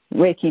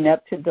 Waking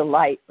up to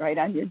delight right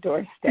on your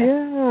doorstep.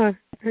 Yeah,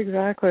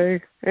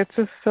 exactly. It's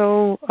just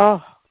so,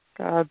 oh,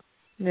 God,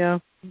 yeah.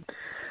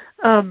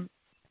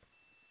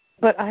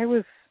 But I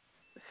was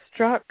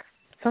struck,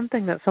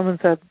 something that someone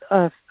said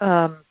a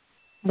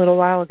little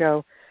while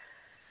ago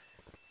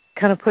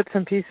kind of put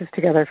some pieces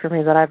together for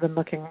me that I've been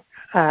looking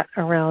at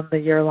around the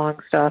year-long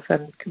stuff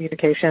and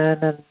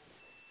communication and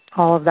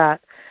all of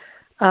that.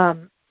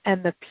 And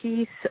the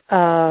piece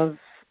of,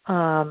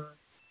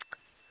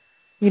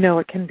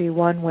 it can be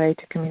one way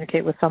to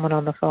communicate with someone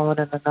on the phone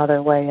and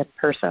another way in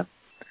person.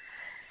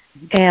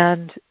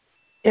 And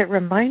it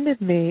reminded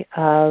me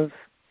of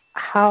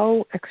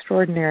how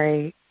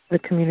extraordinary the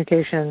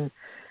communication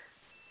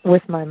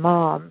with my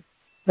mom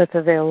that's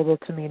available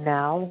to me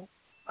now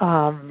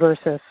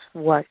versus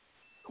what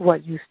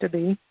used to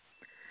be.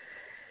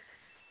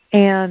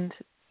 And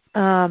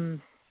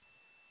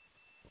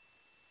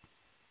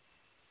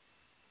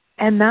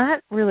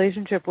that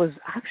relationship was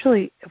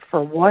actually,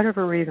 for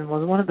whatever reason,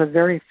 was one of the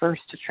very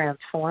first to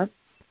transform.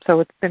 So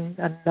it's been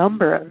a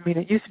number.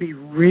 It used to be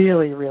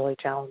really, really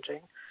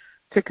challenging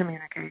to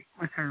communicate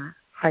with her,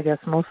 I guess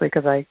mostly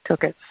because I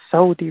took it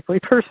so deeply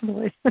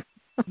personally.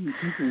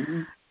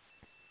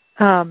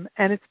 And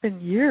it's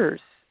been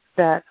years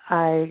that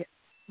I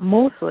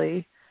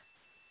mostly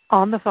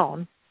on the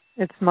phone.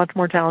 It's much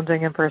more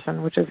challenging in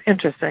person, which is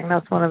interesting.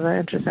 That's one of the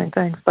interesting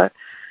things. But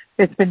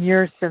it's been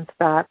years since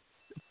that.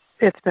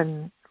 It's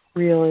been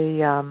really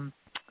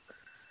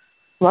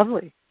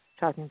lovely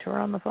talking to her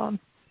on the phone.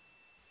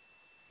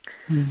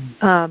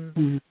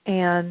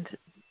 And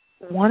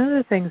one of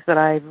the things that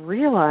I've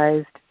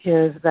realized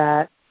is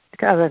that,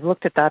 as I've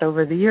looked at that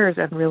over the years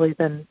and really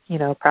been,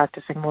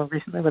 practicing more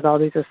recently with all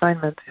these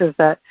assignments, is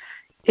that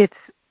it's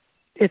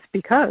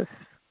because,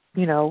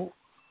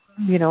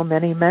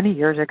 many, many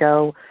years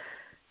ago,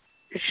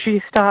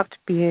 she stopped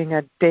being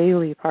a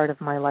daily part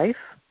of my life.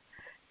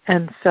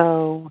 And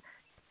so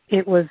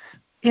it was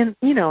in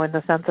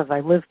the sense of I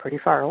live pretty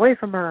far away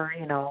from her.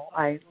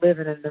 I live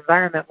in an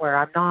environment where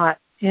I'm not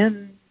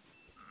in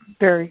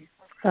very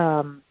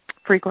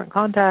frequent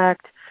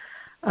contact.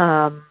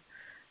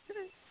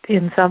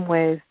 In some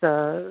ways,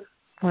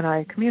 when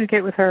I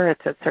communicate with her,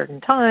 it's at certain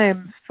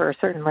times for a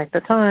certain length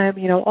of time,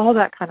 all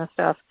that kind of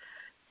stuff.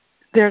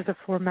 There's a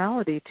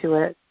formality to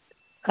it,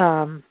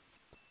 to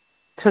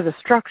the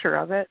structure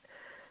of it,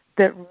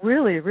 that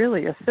really,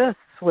 really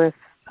assists with,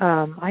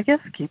 I guess,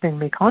 keeping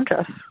me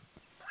conscious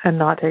and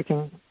not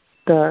taking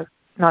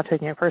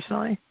it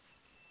personally.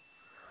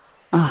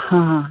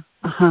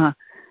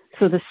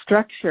 So the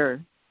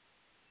structure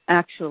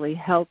actually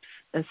helps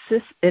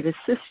assists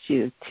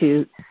you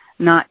to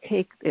not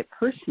take it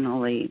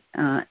personally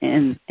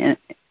in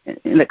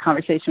the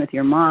conversation with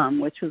your mom,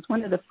 which was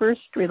one of the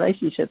first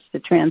relationships to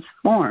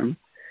transform.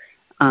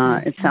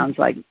 It sounds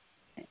like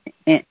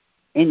in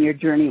your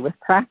journey with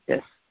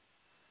practice,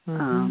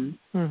 and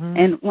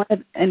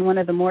one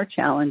of the more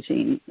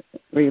challenging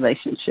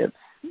relationships.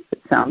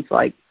 It sounds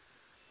like.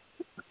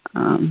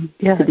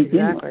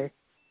 Exactly.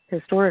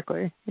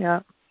 Historically,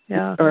 yeah.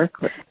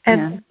 Historically,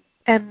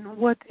 and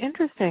what's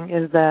interesting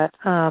is that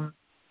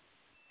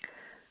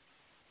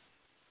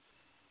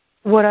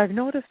what I've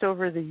noticed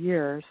over the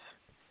years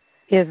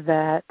is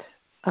that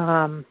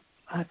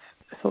it's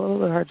a little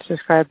bit hard to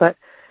describe, but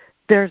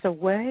there's a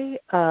way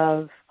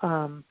of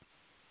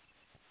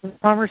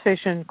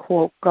conversation,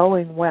 quote,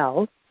 going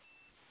well,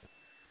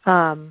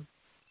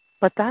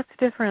 but that's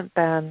different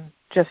than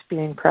just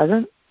being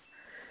present,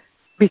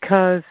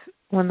 because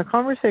when the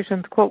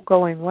conversation's, quote,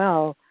 going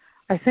well,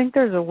 I think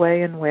there's a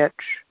way in which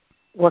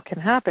what can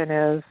happen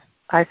is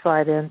I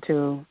slide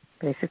into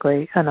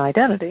basically an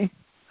identity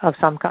of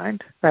some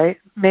kind, right?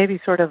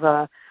 Maybe sort of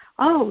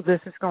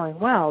this is going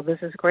well,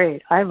 this is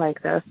great, I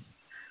like this.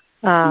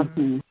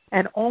 And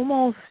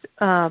almost,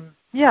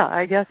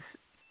 I guess,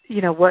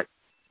 what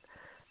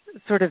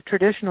sort of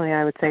traditionally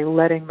I would say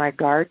letting my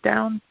guard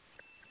down.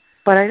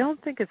 But I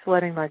don't think it's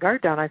letting my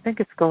guard down. I think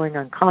it's going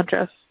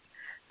unconscious.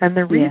 And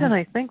the reason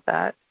I think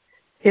that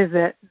is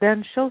that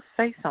then she'll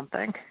say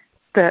something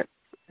that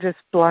just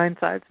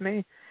blindsides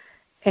me.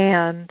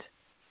 And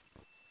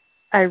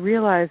I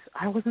realize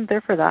I wasn't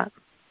there for that.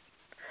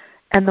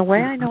 And the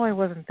way I know I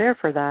wasn't there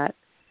for that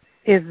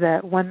is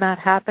that when that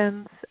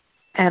happens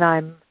and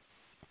I'm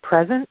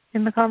present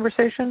in the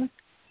conversation,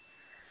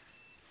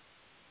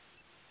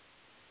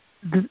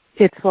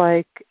 it's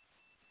like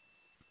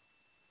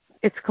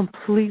it's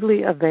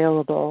completely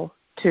available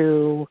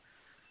to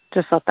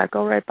just let that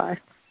go right by.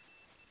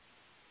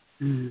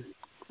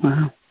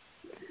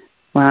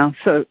 Wow.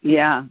 So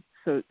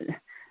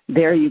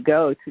there you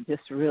go, to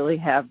just really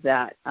have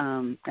that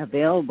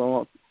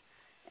available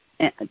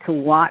to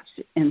watch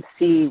and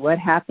see what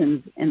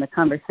happens in the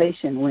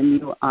conversation when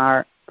you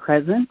are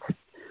present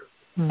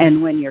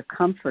and when you're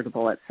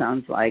comfortable. It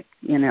sounds like,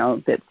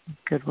 that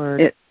good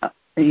word.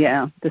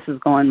 This is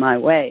going my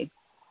way.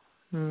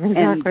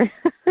 Exactly.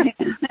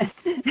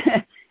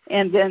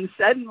 And then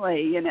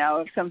suddenly,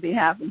 if something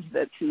happens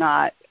that's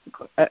not,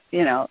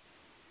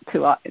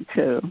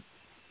 to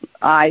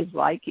eyes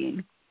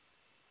liking,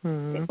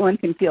 one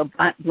can feel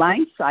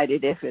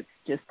blindsided if it's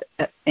just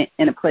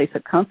in a place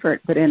of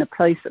comfort, but in a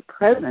place of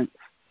presence,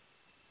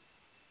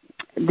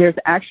 there's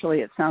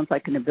actually, it sounds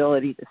like, an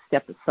ability to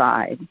step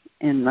aside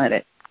and let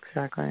it,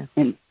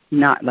 and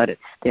not let it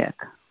stick.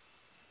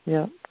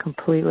 Yeah,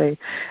 completely.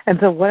 And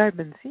so what I've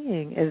been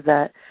seeing is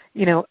that,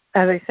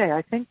 as I say,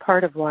 I think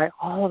part of why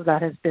all of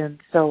that has been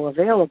so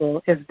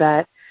available is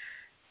that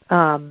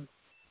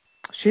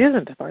she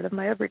isn't a part of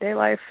my everyday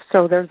life.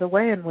 So there's a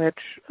way in which,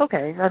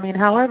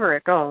 however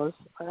it goes,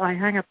 I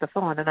hang up the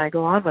phone and I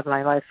go on with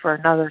my life for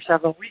another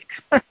several weeks,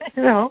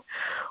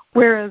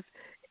 Whereas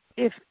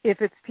if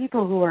it's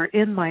people who are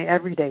in my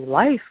everyday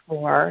life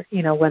more,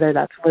 whether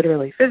that's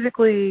literally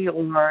physically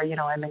or,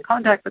 I'm in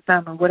contact with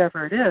them or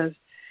whatever it is,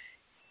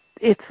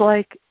 it's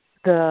like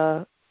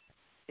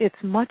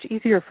it's much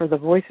easier for the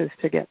voices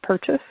to get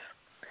purchased.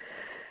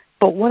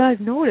 But what I've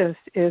noticed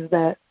is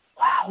that,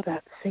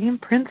 that same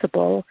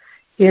principle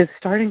is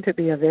starting to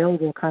be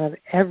available kind of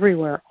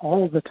everywhere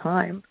all the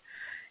time.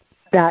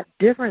 That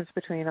difference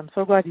between, I'm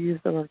so glad you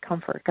used the word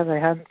comfort because I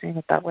hadn't seen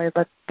it that way,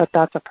 but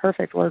that's a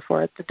perfect word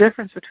for it. The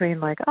difference between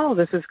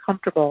this is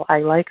comfortable, I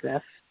like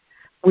this,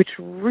 which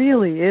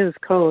really is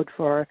code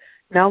for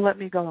now let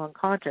me go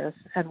unconscious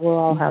and we'll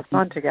all have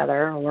fun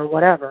together or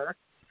whatever.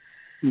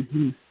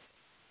 And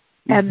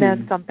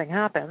then something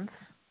happens,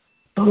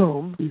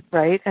 boom,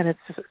 right? And it's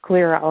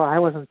clear, I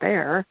wasn't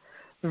there,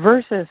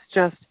 versus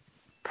just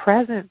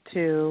present.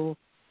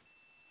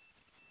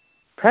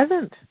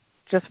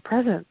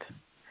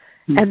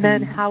 And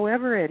then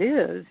however it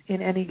is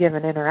in any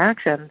given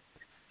interaction,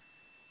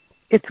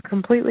 it's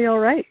completely all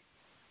right.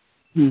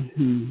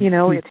 You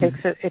know, it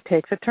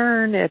takes a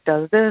turn. It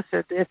does this.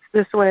 It's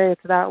this way.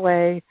 It's that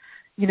way.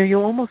 You know,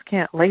 you almost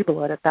can't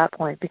label it at that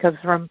point, because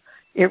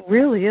it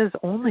really is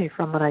only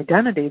from an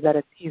identity that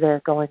it's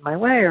either going my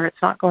way or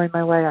it's not going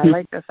my way. I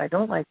like this. I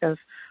don't like this.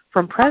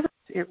 From presence,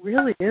 it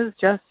really is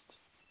just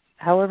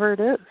however it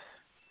is.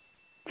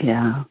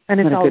 Yeah. And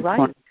it's all right.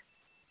 Point.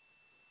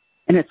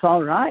 And it's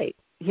all right.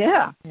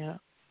 Yeah. Yeah.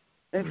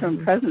 And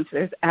from presence,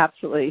 there's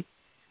absolutely,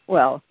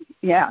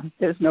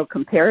 there's no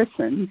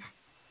comparisons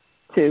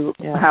to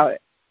how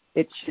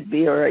it should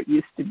be or it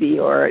used to be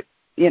or,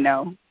 you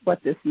know,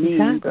 what this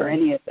means or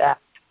any of that.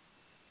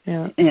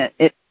 Yeah. And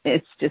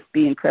it's just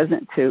being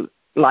present to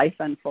life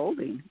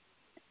unfolding.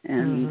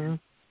 And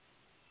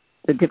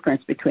the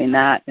difference between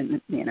that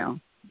and, you know,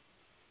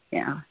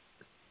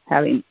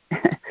 having,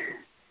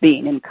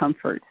 being in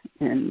comfort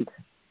and,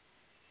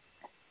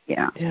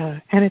 Yeah,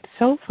 and it's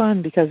so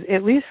fun because,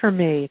 at least for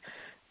me,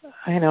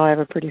 I know I have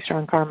a pretty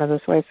strong karma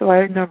this way, so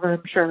I never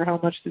am sure how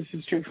much this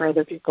is true for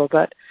other people,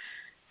 but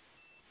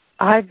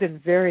I've been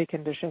very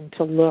conditioned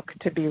to look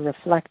to be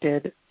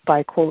reflected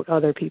by, quote,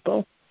 other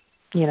people.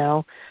 You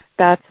know,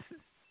 that's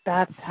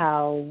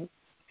how,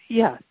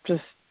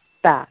 just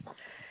that.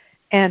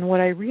 And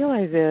what I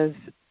realize is,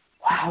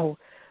 wow,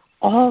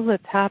 all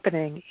that's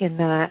happening in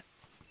that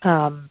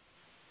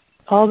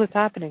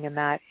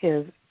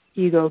is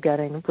ego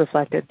getting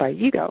reflected by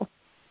ego.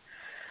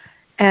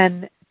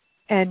 And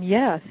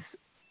yes,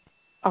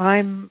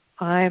 I'm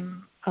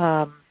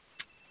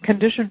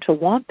conditioned to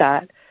want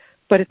that,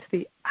 but it's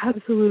the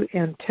absolute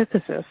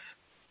antithesis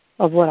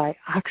of what I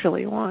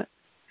actually want.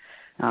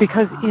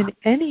 Because in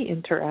any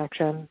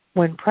interaction,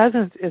 when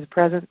presence is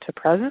present to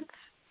presence,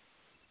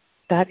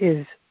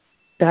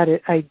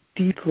 I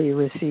deeply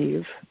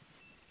receive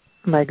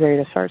my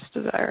greatest heart's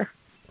desire.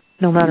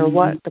 No matter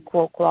what the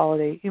quote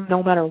quality,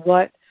 no matter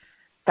what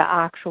the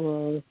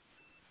actual,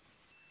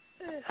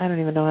 I don't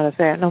even know how to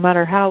say it, no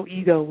matter how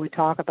ego would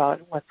talk about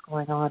what's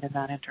going on in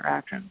that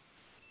interaction.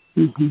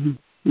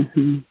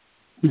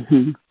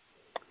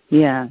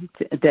 Yeah,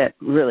 that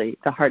really,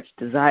 the heart's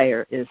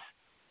desire is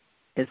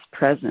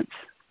presence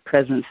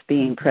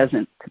being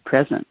present to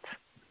presence.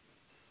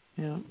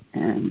 Yeah.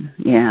 And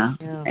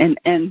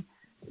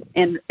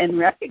and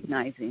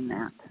recognizing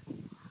that.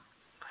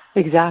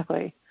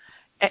 Exactly.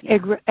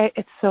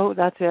 It's so,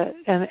 that's it.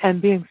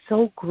 And being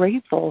so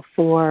grateful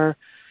for,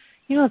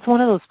 you know, it's one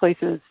of those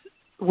places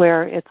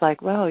where it's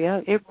like, well,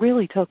 it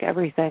really took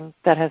everything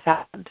that has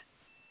happened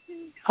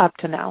up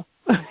to now.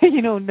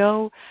 You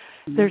know,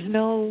 there's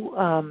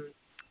no,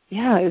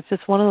 it's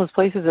just one of those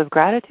places of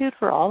gratitude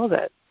for all of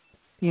it.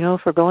 You know,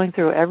 for going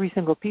through every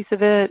single piece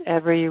of it,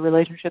 every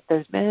relationship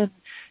there's been,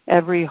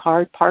 every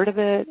hard part of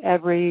it,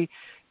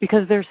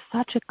 because there's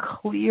such a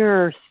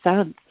clear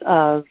sense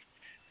of,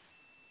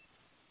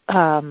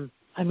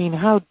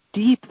 how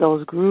deep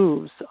those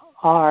grooves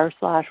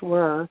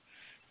were,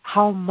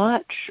 how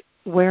much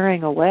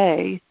wearing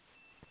away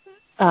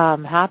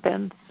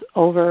happens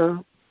over,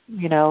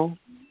 you know,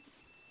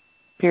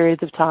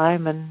 periods of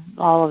time and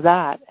all of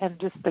that. And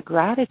just the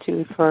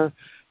gratitude for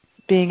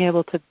being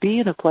able to be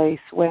in a place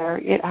where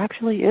it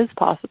actually is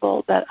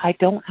possible that I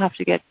don't have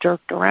to get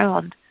jerked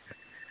around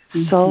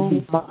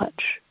so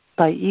much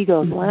by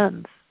ego's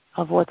lens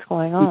of what's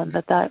going on,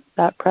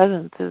 that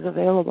presence is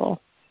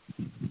available.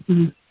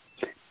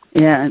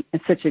 Yeah,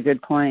 it's such a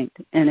good point.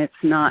 And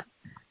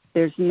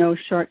there's no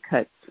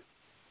shortcuts.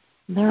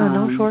 There are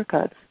no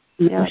shortcuts.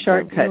 No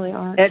shortcuts. Really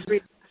aren't.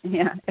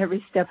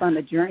 Every step on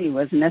the journey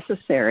was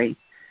necessary.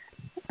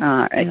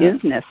 It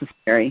is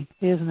necessary.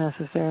 It is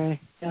necessary.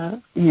 Yeah.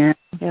 Yeah.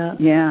 Yeah.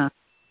 Yeah.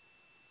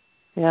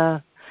 Yeah.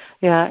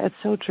 Yeah. It's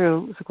so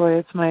true, Sequoia.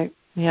 It's my,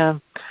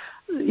 you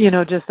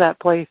know, just that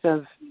place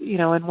of, you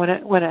know, and when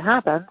it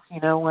happens, you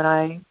know, when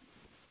I,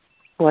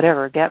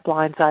 get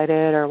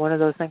blindsided or one of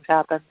those things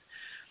happens,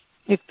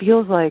 it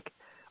feels like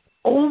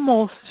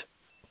almost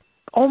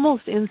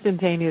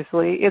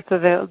instantaneously it's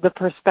the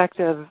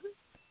perspective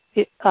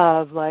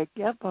of like,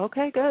 yep,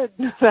 okay, good.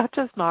 That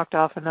just knocked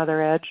off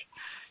another edge.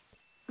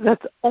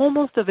 That's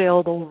almost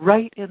available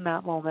right in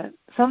that moment.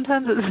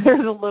 Sometimes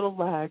there's a little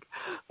lag,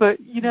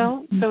 but, you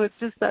know, so it's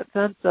just that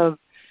sense of,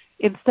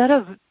 instead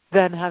of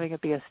then having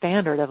it be a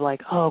standard of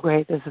like, oh,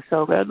 great, this is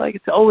so good, like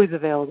it's always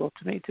available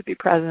to me to be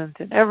present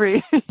in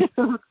every,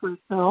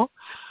 no,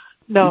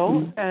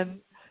 and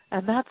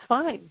that's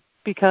fine,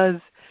 because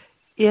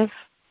if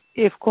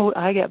quote,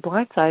 I get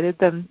blindsided,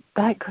 then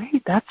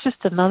that's just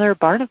another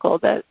barnacle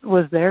that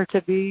was there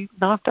to be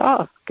knocked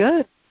off.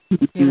 Good,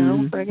 you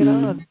know, bring it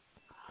on.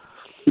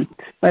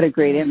 What a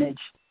great image.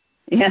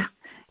 Yeah.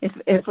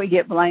 If we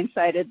get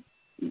blindsided,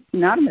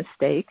 not a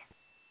mistake.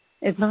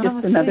 It's not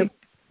just another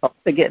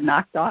to get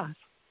knocked off.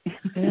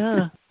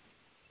 Yeah.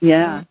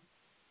 Yeah.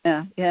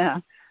 Yeah. Yeah.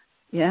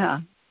 Yeah.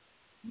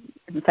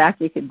 In fact,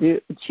 we could do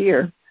a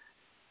cheer.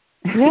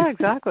 Yeah,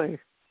 exactly.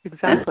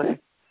 Exactly.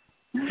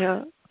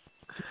 Yeah.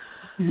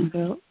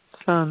 Yeah.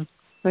 It's fun.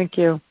 Thank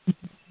you.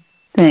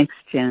 Thanks,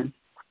 Jen.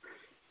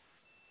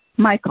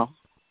 Michael.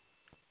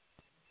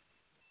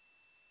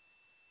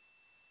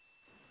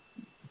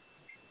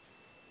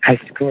 Hi,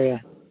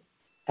 Sequoia.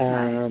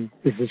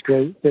 This is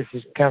great.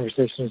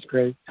 Conversation is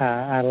great.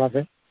 I love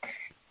it.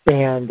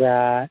 And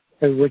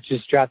what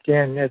just dropped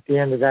in at the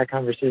end of that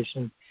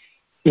conversation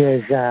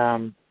is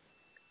a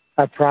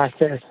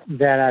process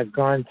that I've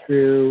gone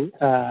through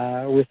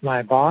with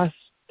my boss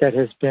that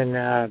has been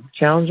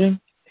challenging.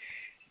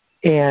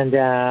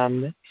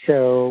 And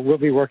so we'll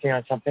be working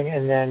on something.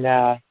 And then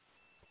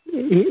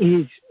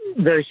he's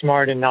very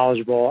smart and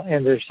knowledgeable,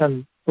 and there's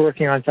some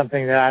working on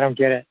something that I don't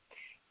get it.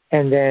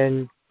 And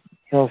then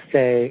he'll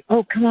say,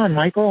 "Oh, come on,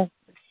 Michael."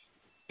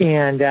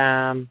 And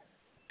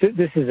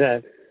this is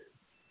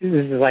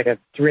like a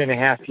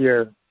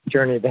 3.5-year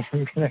journey that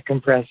I'm going to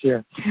compress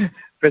here.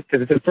 But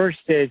the first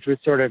stage was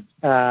sort of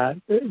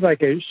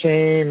like a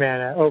shame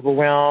and an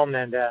overwhelm,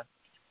 and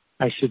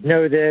I should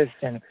know this,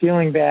 and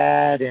feeling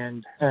bad,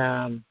 and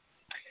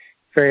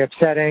very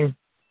upsetting.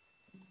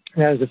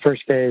 That was the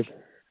first phase.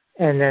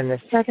 And then the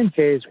second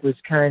phase was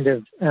kind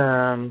of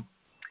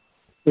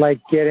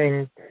like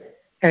getting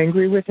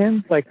angry with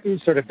him, like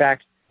sort of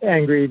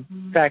angry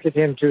back at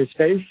him to his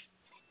face.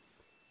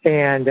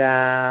 And,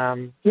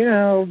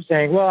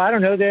 saying, well, I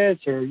don't know this,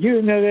 or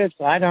you know this,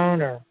 I don't,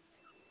 or,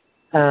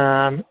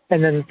 and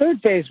then the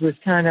third phase was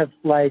kind of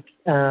like,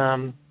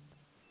 oh,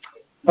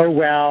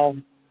 well,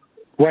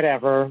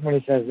 whatever, when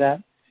he says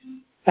that.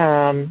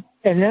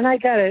 And then I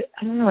got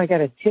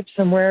a tip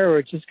somewhere, or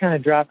it just kind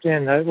of dropped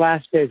in. The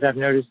last phase I've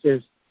noticed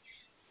is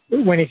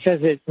when he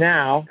says it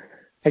now,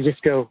 I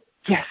just go,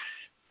 yes,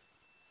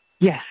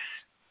 yes.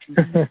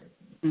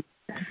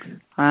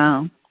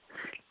 Wow.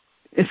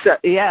 So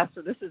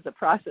this is a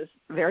process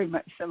very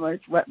much similar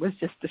to what was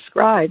just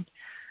described.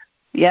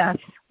 Yes,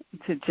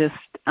 to just,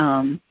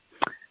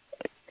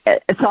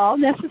 it's all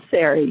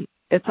necessary.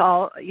 It's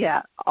all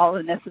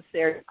a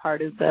necessary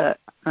part of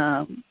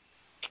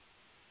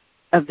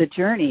the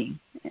journey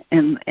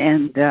and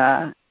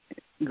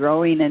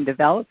growing and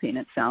developing,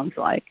 it sounds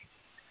like.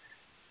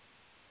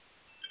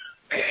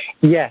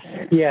 Yes,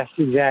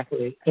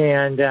 exactly.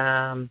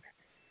 And,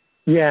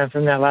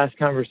 from that last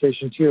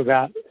conversation, too,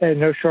 about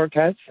no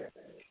shortcuts.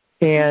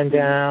 And,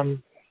 I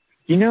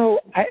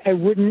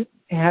wouldn't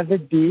have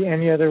it be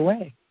any other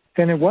way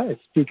than it was,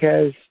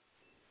 because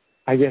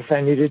I guess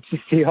I needed to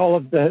see all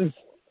of those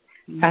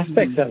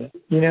aspects of it,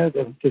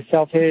 the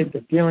self-hate,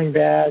 the feeling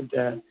bad,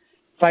 the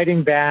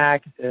fighting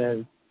back,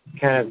 the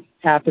kind of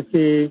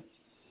apathy,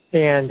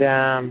 and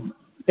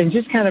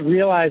just kind of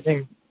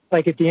realizing,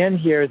 like at the end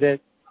here,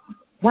 that,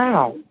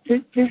 wow,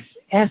 this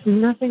has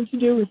nothing to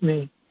do with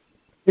me.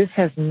 It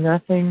has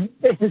nothing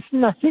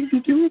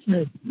to do with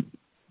me.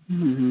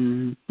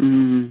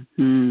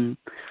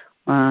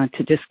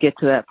 To just get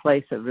to that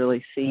place of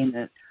really seeing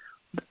that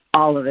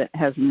all of it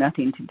has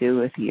nothing to do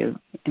with you,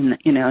 and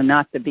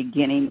not the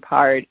beginning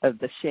part of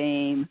the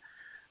shame,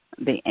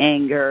 the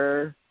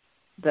anger,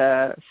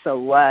 the so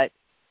what.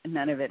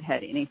 None of it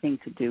had anything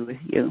to do with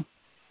you.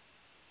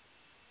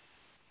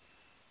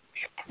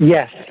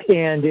 Yes,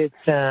 and it's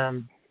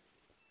so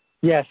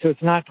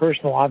it's not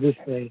personal,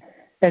 obviously.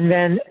 And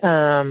then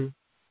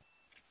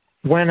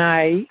when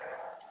I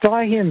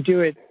saw him do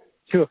it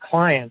to a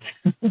client,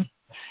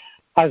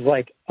 I was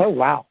like, oh,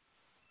 wow,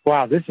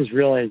 this is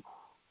really,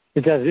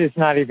 it's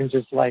not even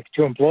just like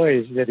to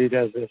employees that he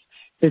does this.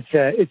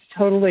 It's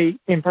totally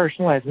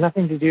impersonal, has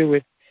nothing to do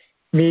with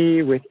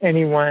me, with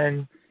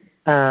anyone.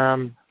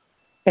 And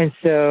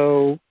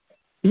so,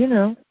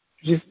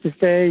 just to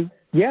say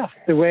yes,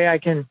 the way I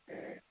can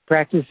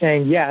practice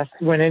saying yes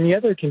when any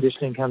other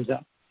conditioning comes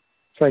up.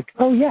 It's like,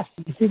 oh, yes,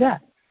 you see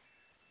that.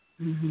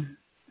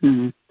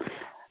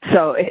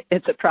 So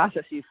it's a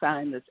process you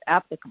find that's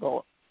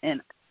applicable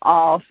in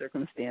all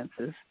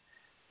circumstances,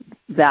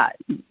 that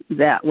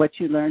what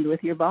you learned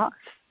with your boss.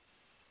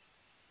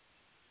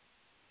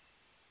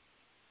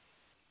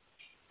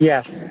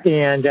 Yes,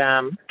 and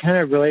kind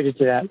of related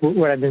to that,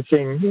 what I've been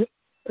seeing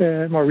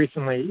more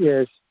recently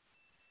is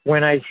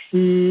when I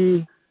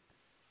see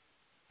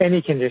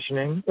any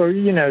conditioning, or,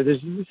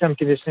 there's some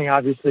conditioning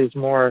obviously is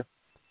more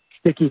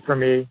sticky for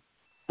me,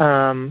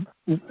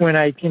 when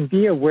I can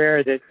be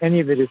aware that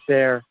any of it is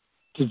there,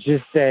 to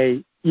just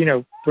say,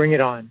 bring it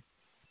on,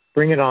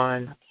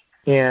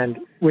 and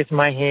with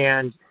my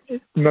hand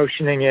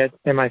motioning it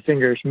and my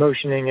fingers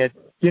motioning it,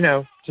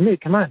 to me,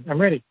 come on, I'm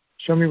ready.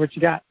 Show me what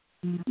you got.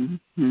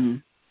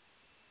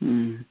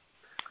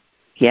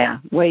 Yeah,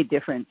 way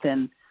different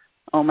than,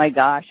 oh my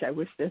gosh, I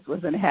wish this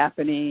wasn't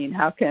happening.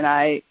 How can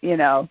I,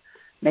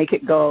 make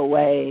it go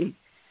away?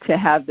 To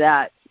have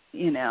that,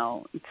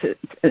 to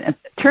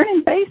turn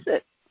and face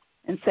it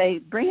and say,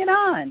 bring it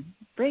on,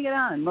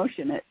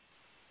 motion it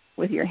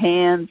with your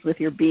hands, with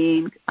your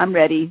being. I'm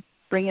ready.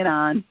 Bring it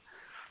on.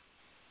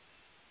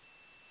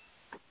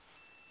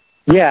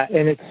 Yeah,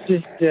 and it's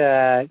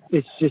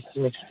just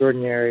an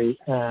extraordinary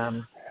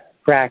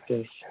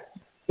practice.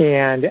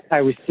 And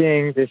I was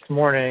seeing this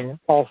morning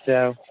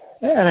also,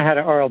 and I had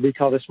an RLB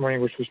call this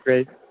morning, which was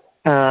great,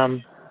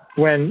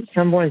 when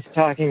someone's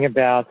talking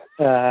about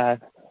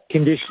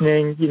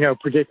conditioning,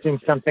 predicting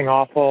something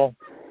awful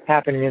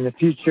happening in the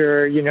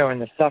future,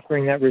 and the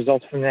suffering that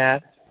results from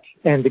that.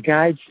 and the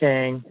guide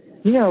saying,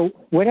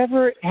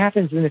 whatever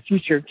happens in the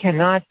future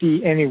cannot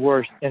be any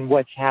worse than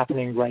what's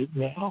happening right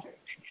now.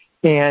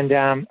 And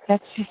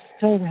that's just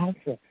so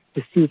helpful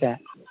to see that.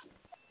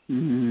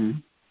 Mm-hmm.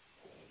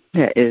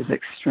 That is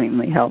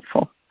extremely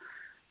helpful.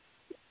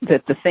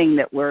 That the thing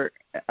that we're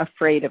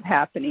afraid of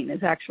happening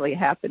is actually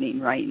happening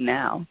right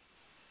now.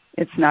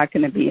 It's not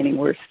going to be any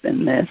worse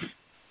than this.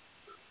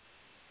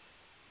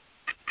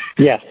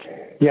 Yes.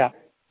 Yeah,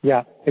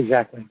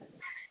 exactly.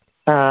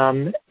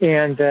 And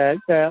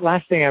the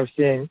last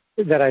thing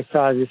that I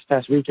saw this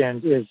past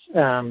weekend is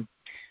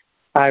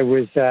I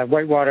was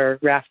whitewater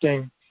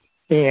rafting,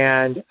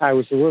 and I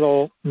was a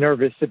little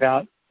nervous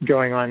about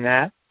going on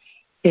that.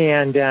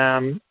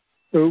 And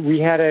we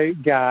had a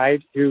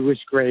guide who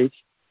was great,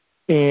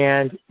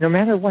 and no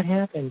matter what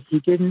happened, he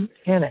didn't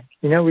panic.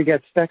 We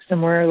got stuck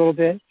somewhere a little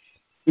bit.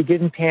 He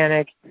didn't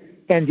panic.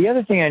 And the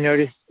other thing I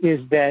noticed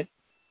is that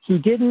he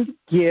didn't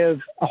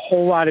give a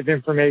whole lot of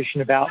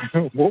information about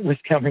what was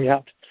coming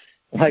up,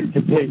 like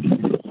the big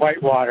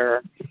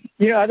whitewater.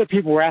 Other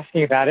people were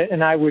asking about it,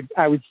 and I would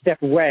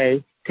step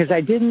away because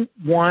I didn't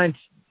want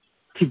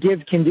to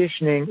give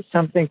conditioning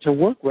something to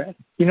work with.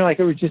 Like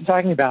I was just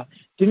talking about,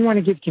 didn't want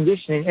to give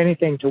conditioning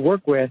anything to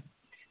work with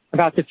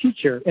about the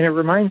future. And it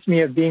reminds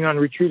me of being on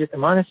retreat at the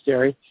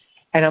monastery,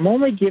 and I'm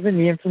only given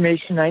the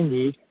information I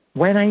need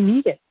when I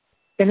need it.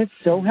 And it's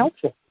so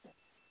helpful.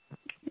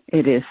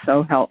 It is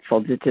so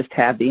helpful to just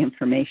have the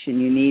information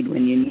you need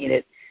when you need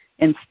it,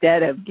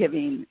 instead of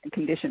giving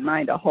conditioned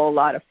mind a whole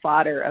lot of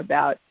fodder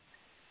about,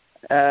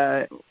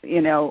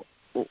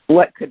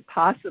 what could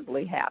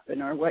possibly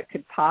happen or what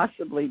could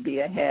possibly be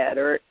ahead,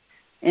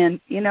 and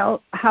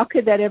how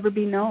could that ever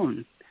be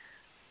known?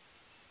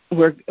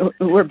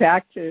 We're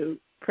back to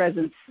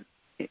presence,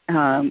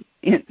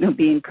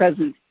 being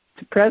present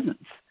to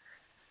presence,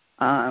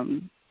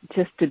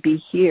 just to be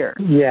here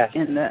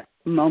in the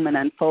moment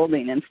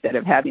unfolding instead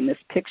of having this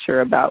picture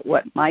about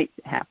what might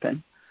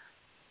happen.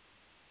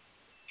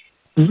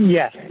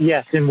 Yes,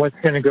 and what's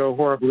going to go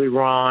horribly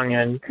wrong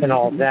and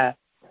all of that.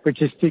 But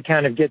just to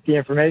kind of get the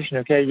information,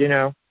 okay,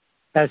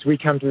 as we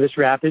come to this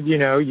rapid,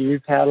 you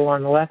paddle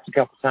on the left a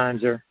couple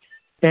times,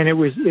 and it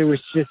was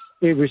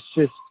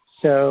just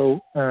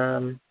so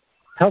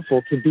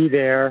helpful to be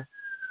there,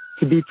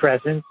 to be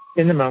present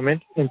in the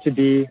moment, and to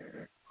be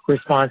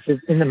responsive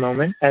in the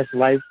moment as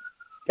life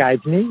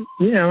guides me,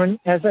 and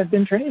as I've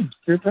been trained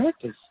through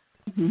practice.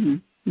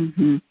 Mm-hmm.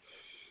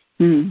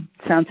 Mm-hmm.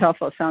 Sounds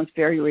helpful. Sounds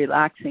very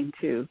relaxing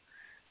to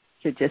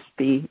just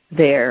be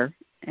there,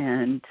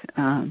 and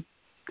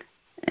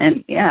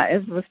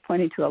as was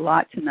pointed to a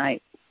lot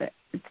tonight,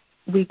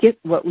 we get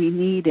what we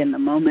need in the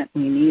moment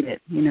we need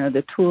it.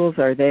 The tools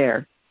are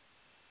there,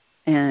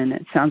 and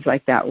it sounds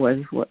like that was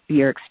what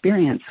your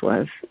experience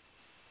was.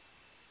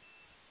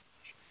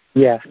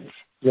 Yes.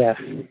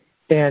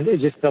 And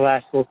just the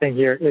last little thing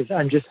here is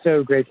I'm just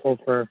so grateful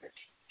for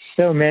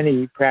so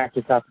many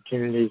practice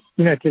opportunities.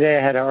 Today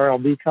I had an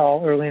RLB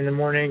call early in the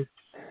morning,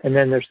 and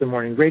then there's the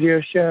morning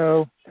radio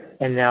show,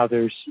 and now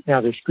there's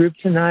group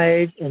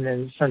tonight, and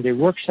then Sunday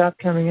workshop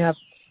coming up.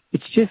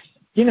 It's just,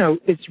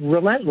 it's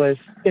relentless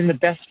in the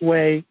best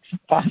way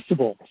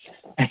possible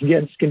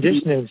against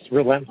conditioning's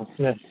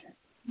relentlessness.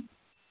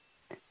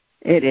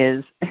 It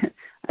is.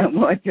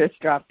 What just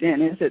dropped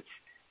in is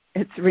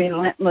it's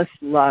relentless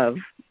love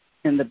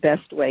in the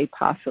best way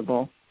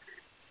possible.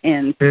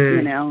 And,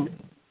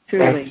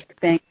 truly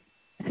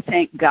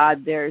thank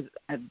God there's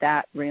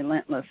that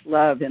relentless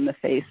love in the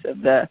face of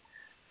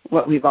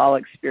what we've all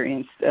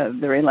experienced, the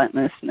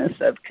relentlessness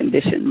of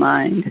conditioned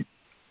mind.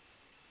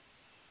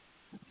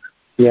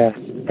 Yes.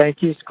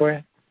 Thank you,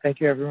 Square. Thank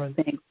you, everyone.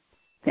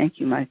 Thank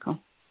you, Michael.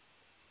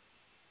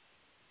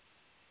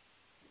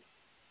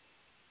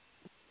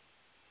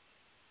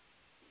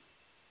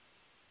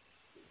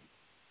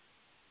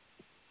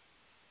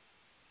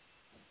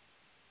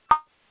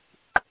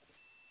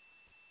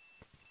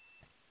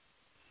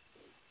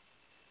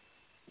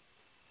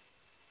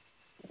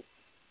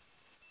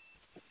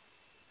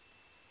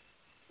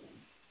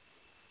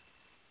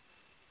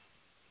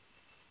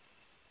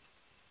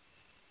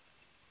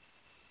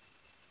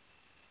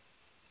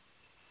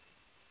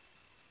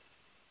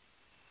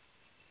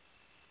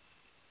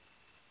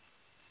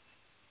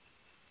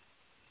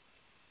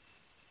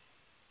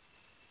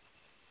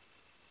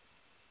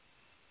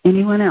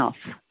 Anyone else?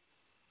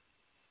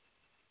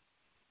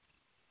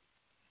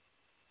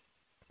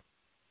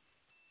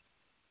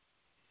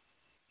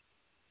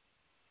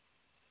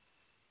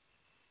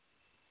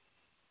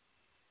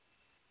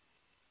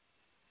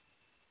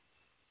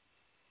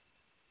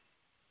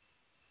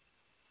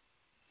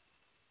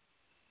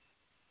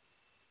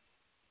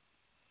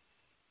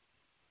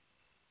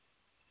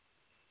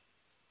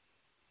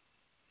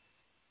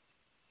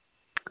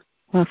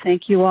 Well,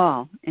 thank you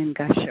all in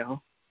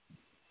Gasho.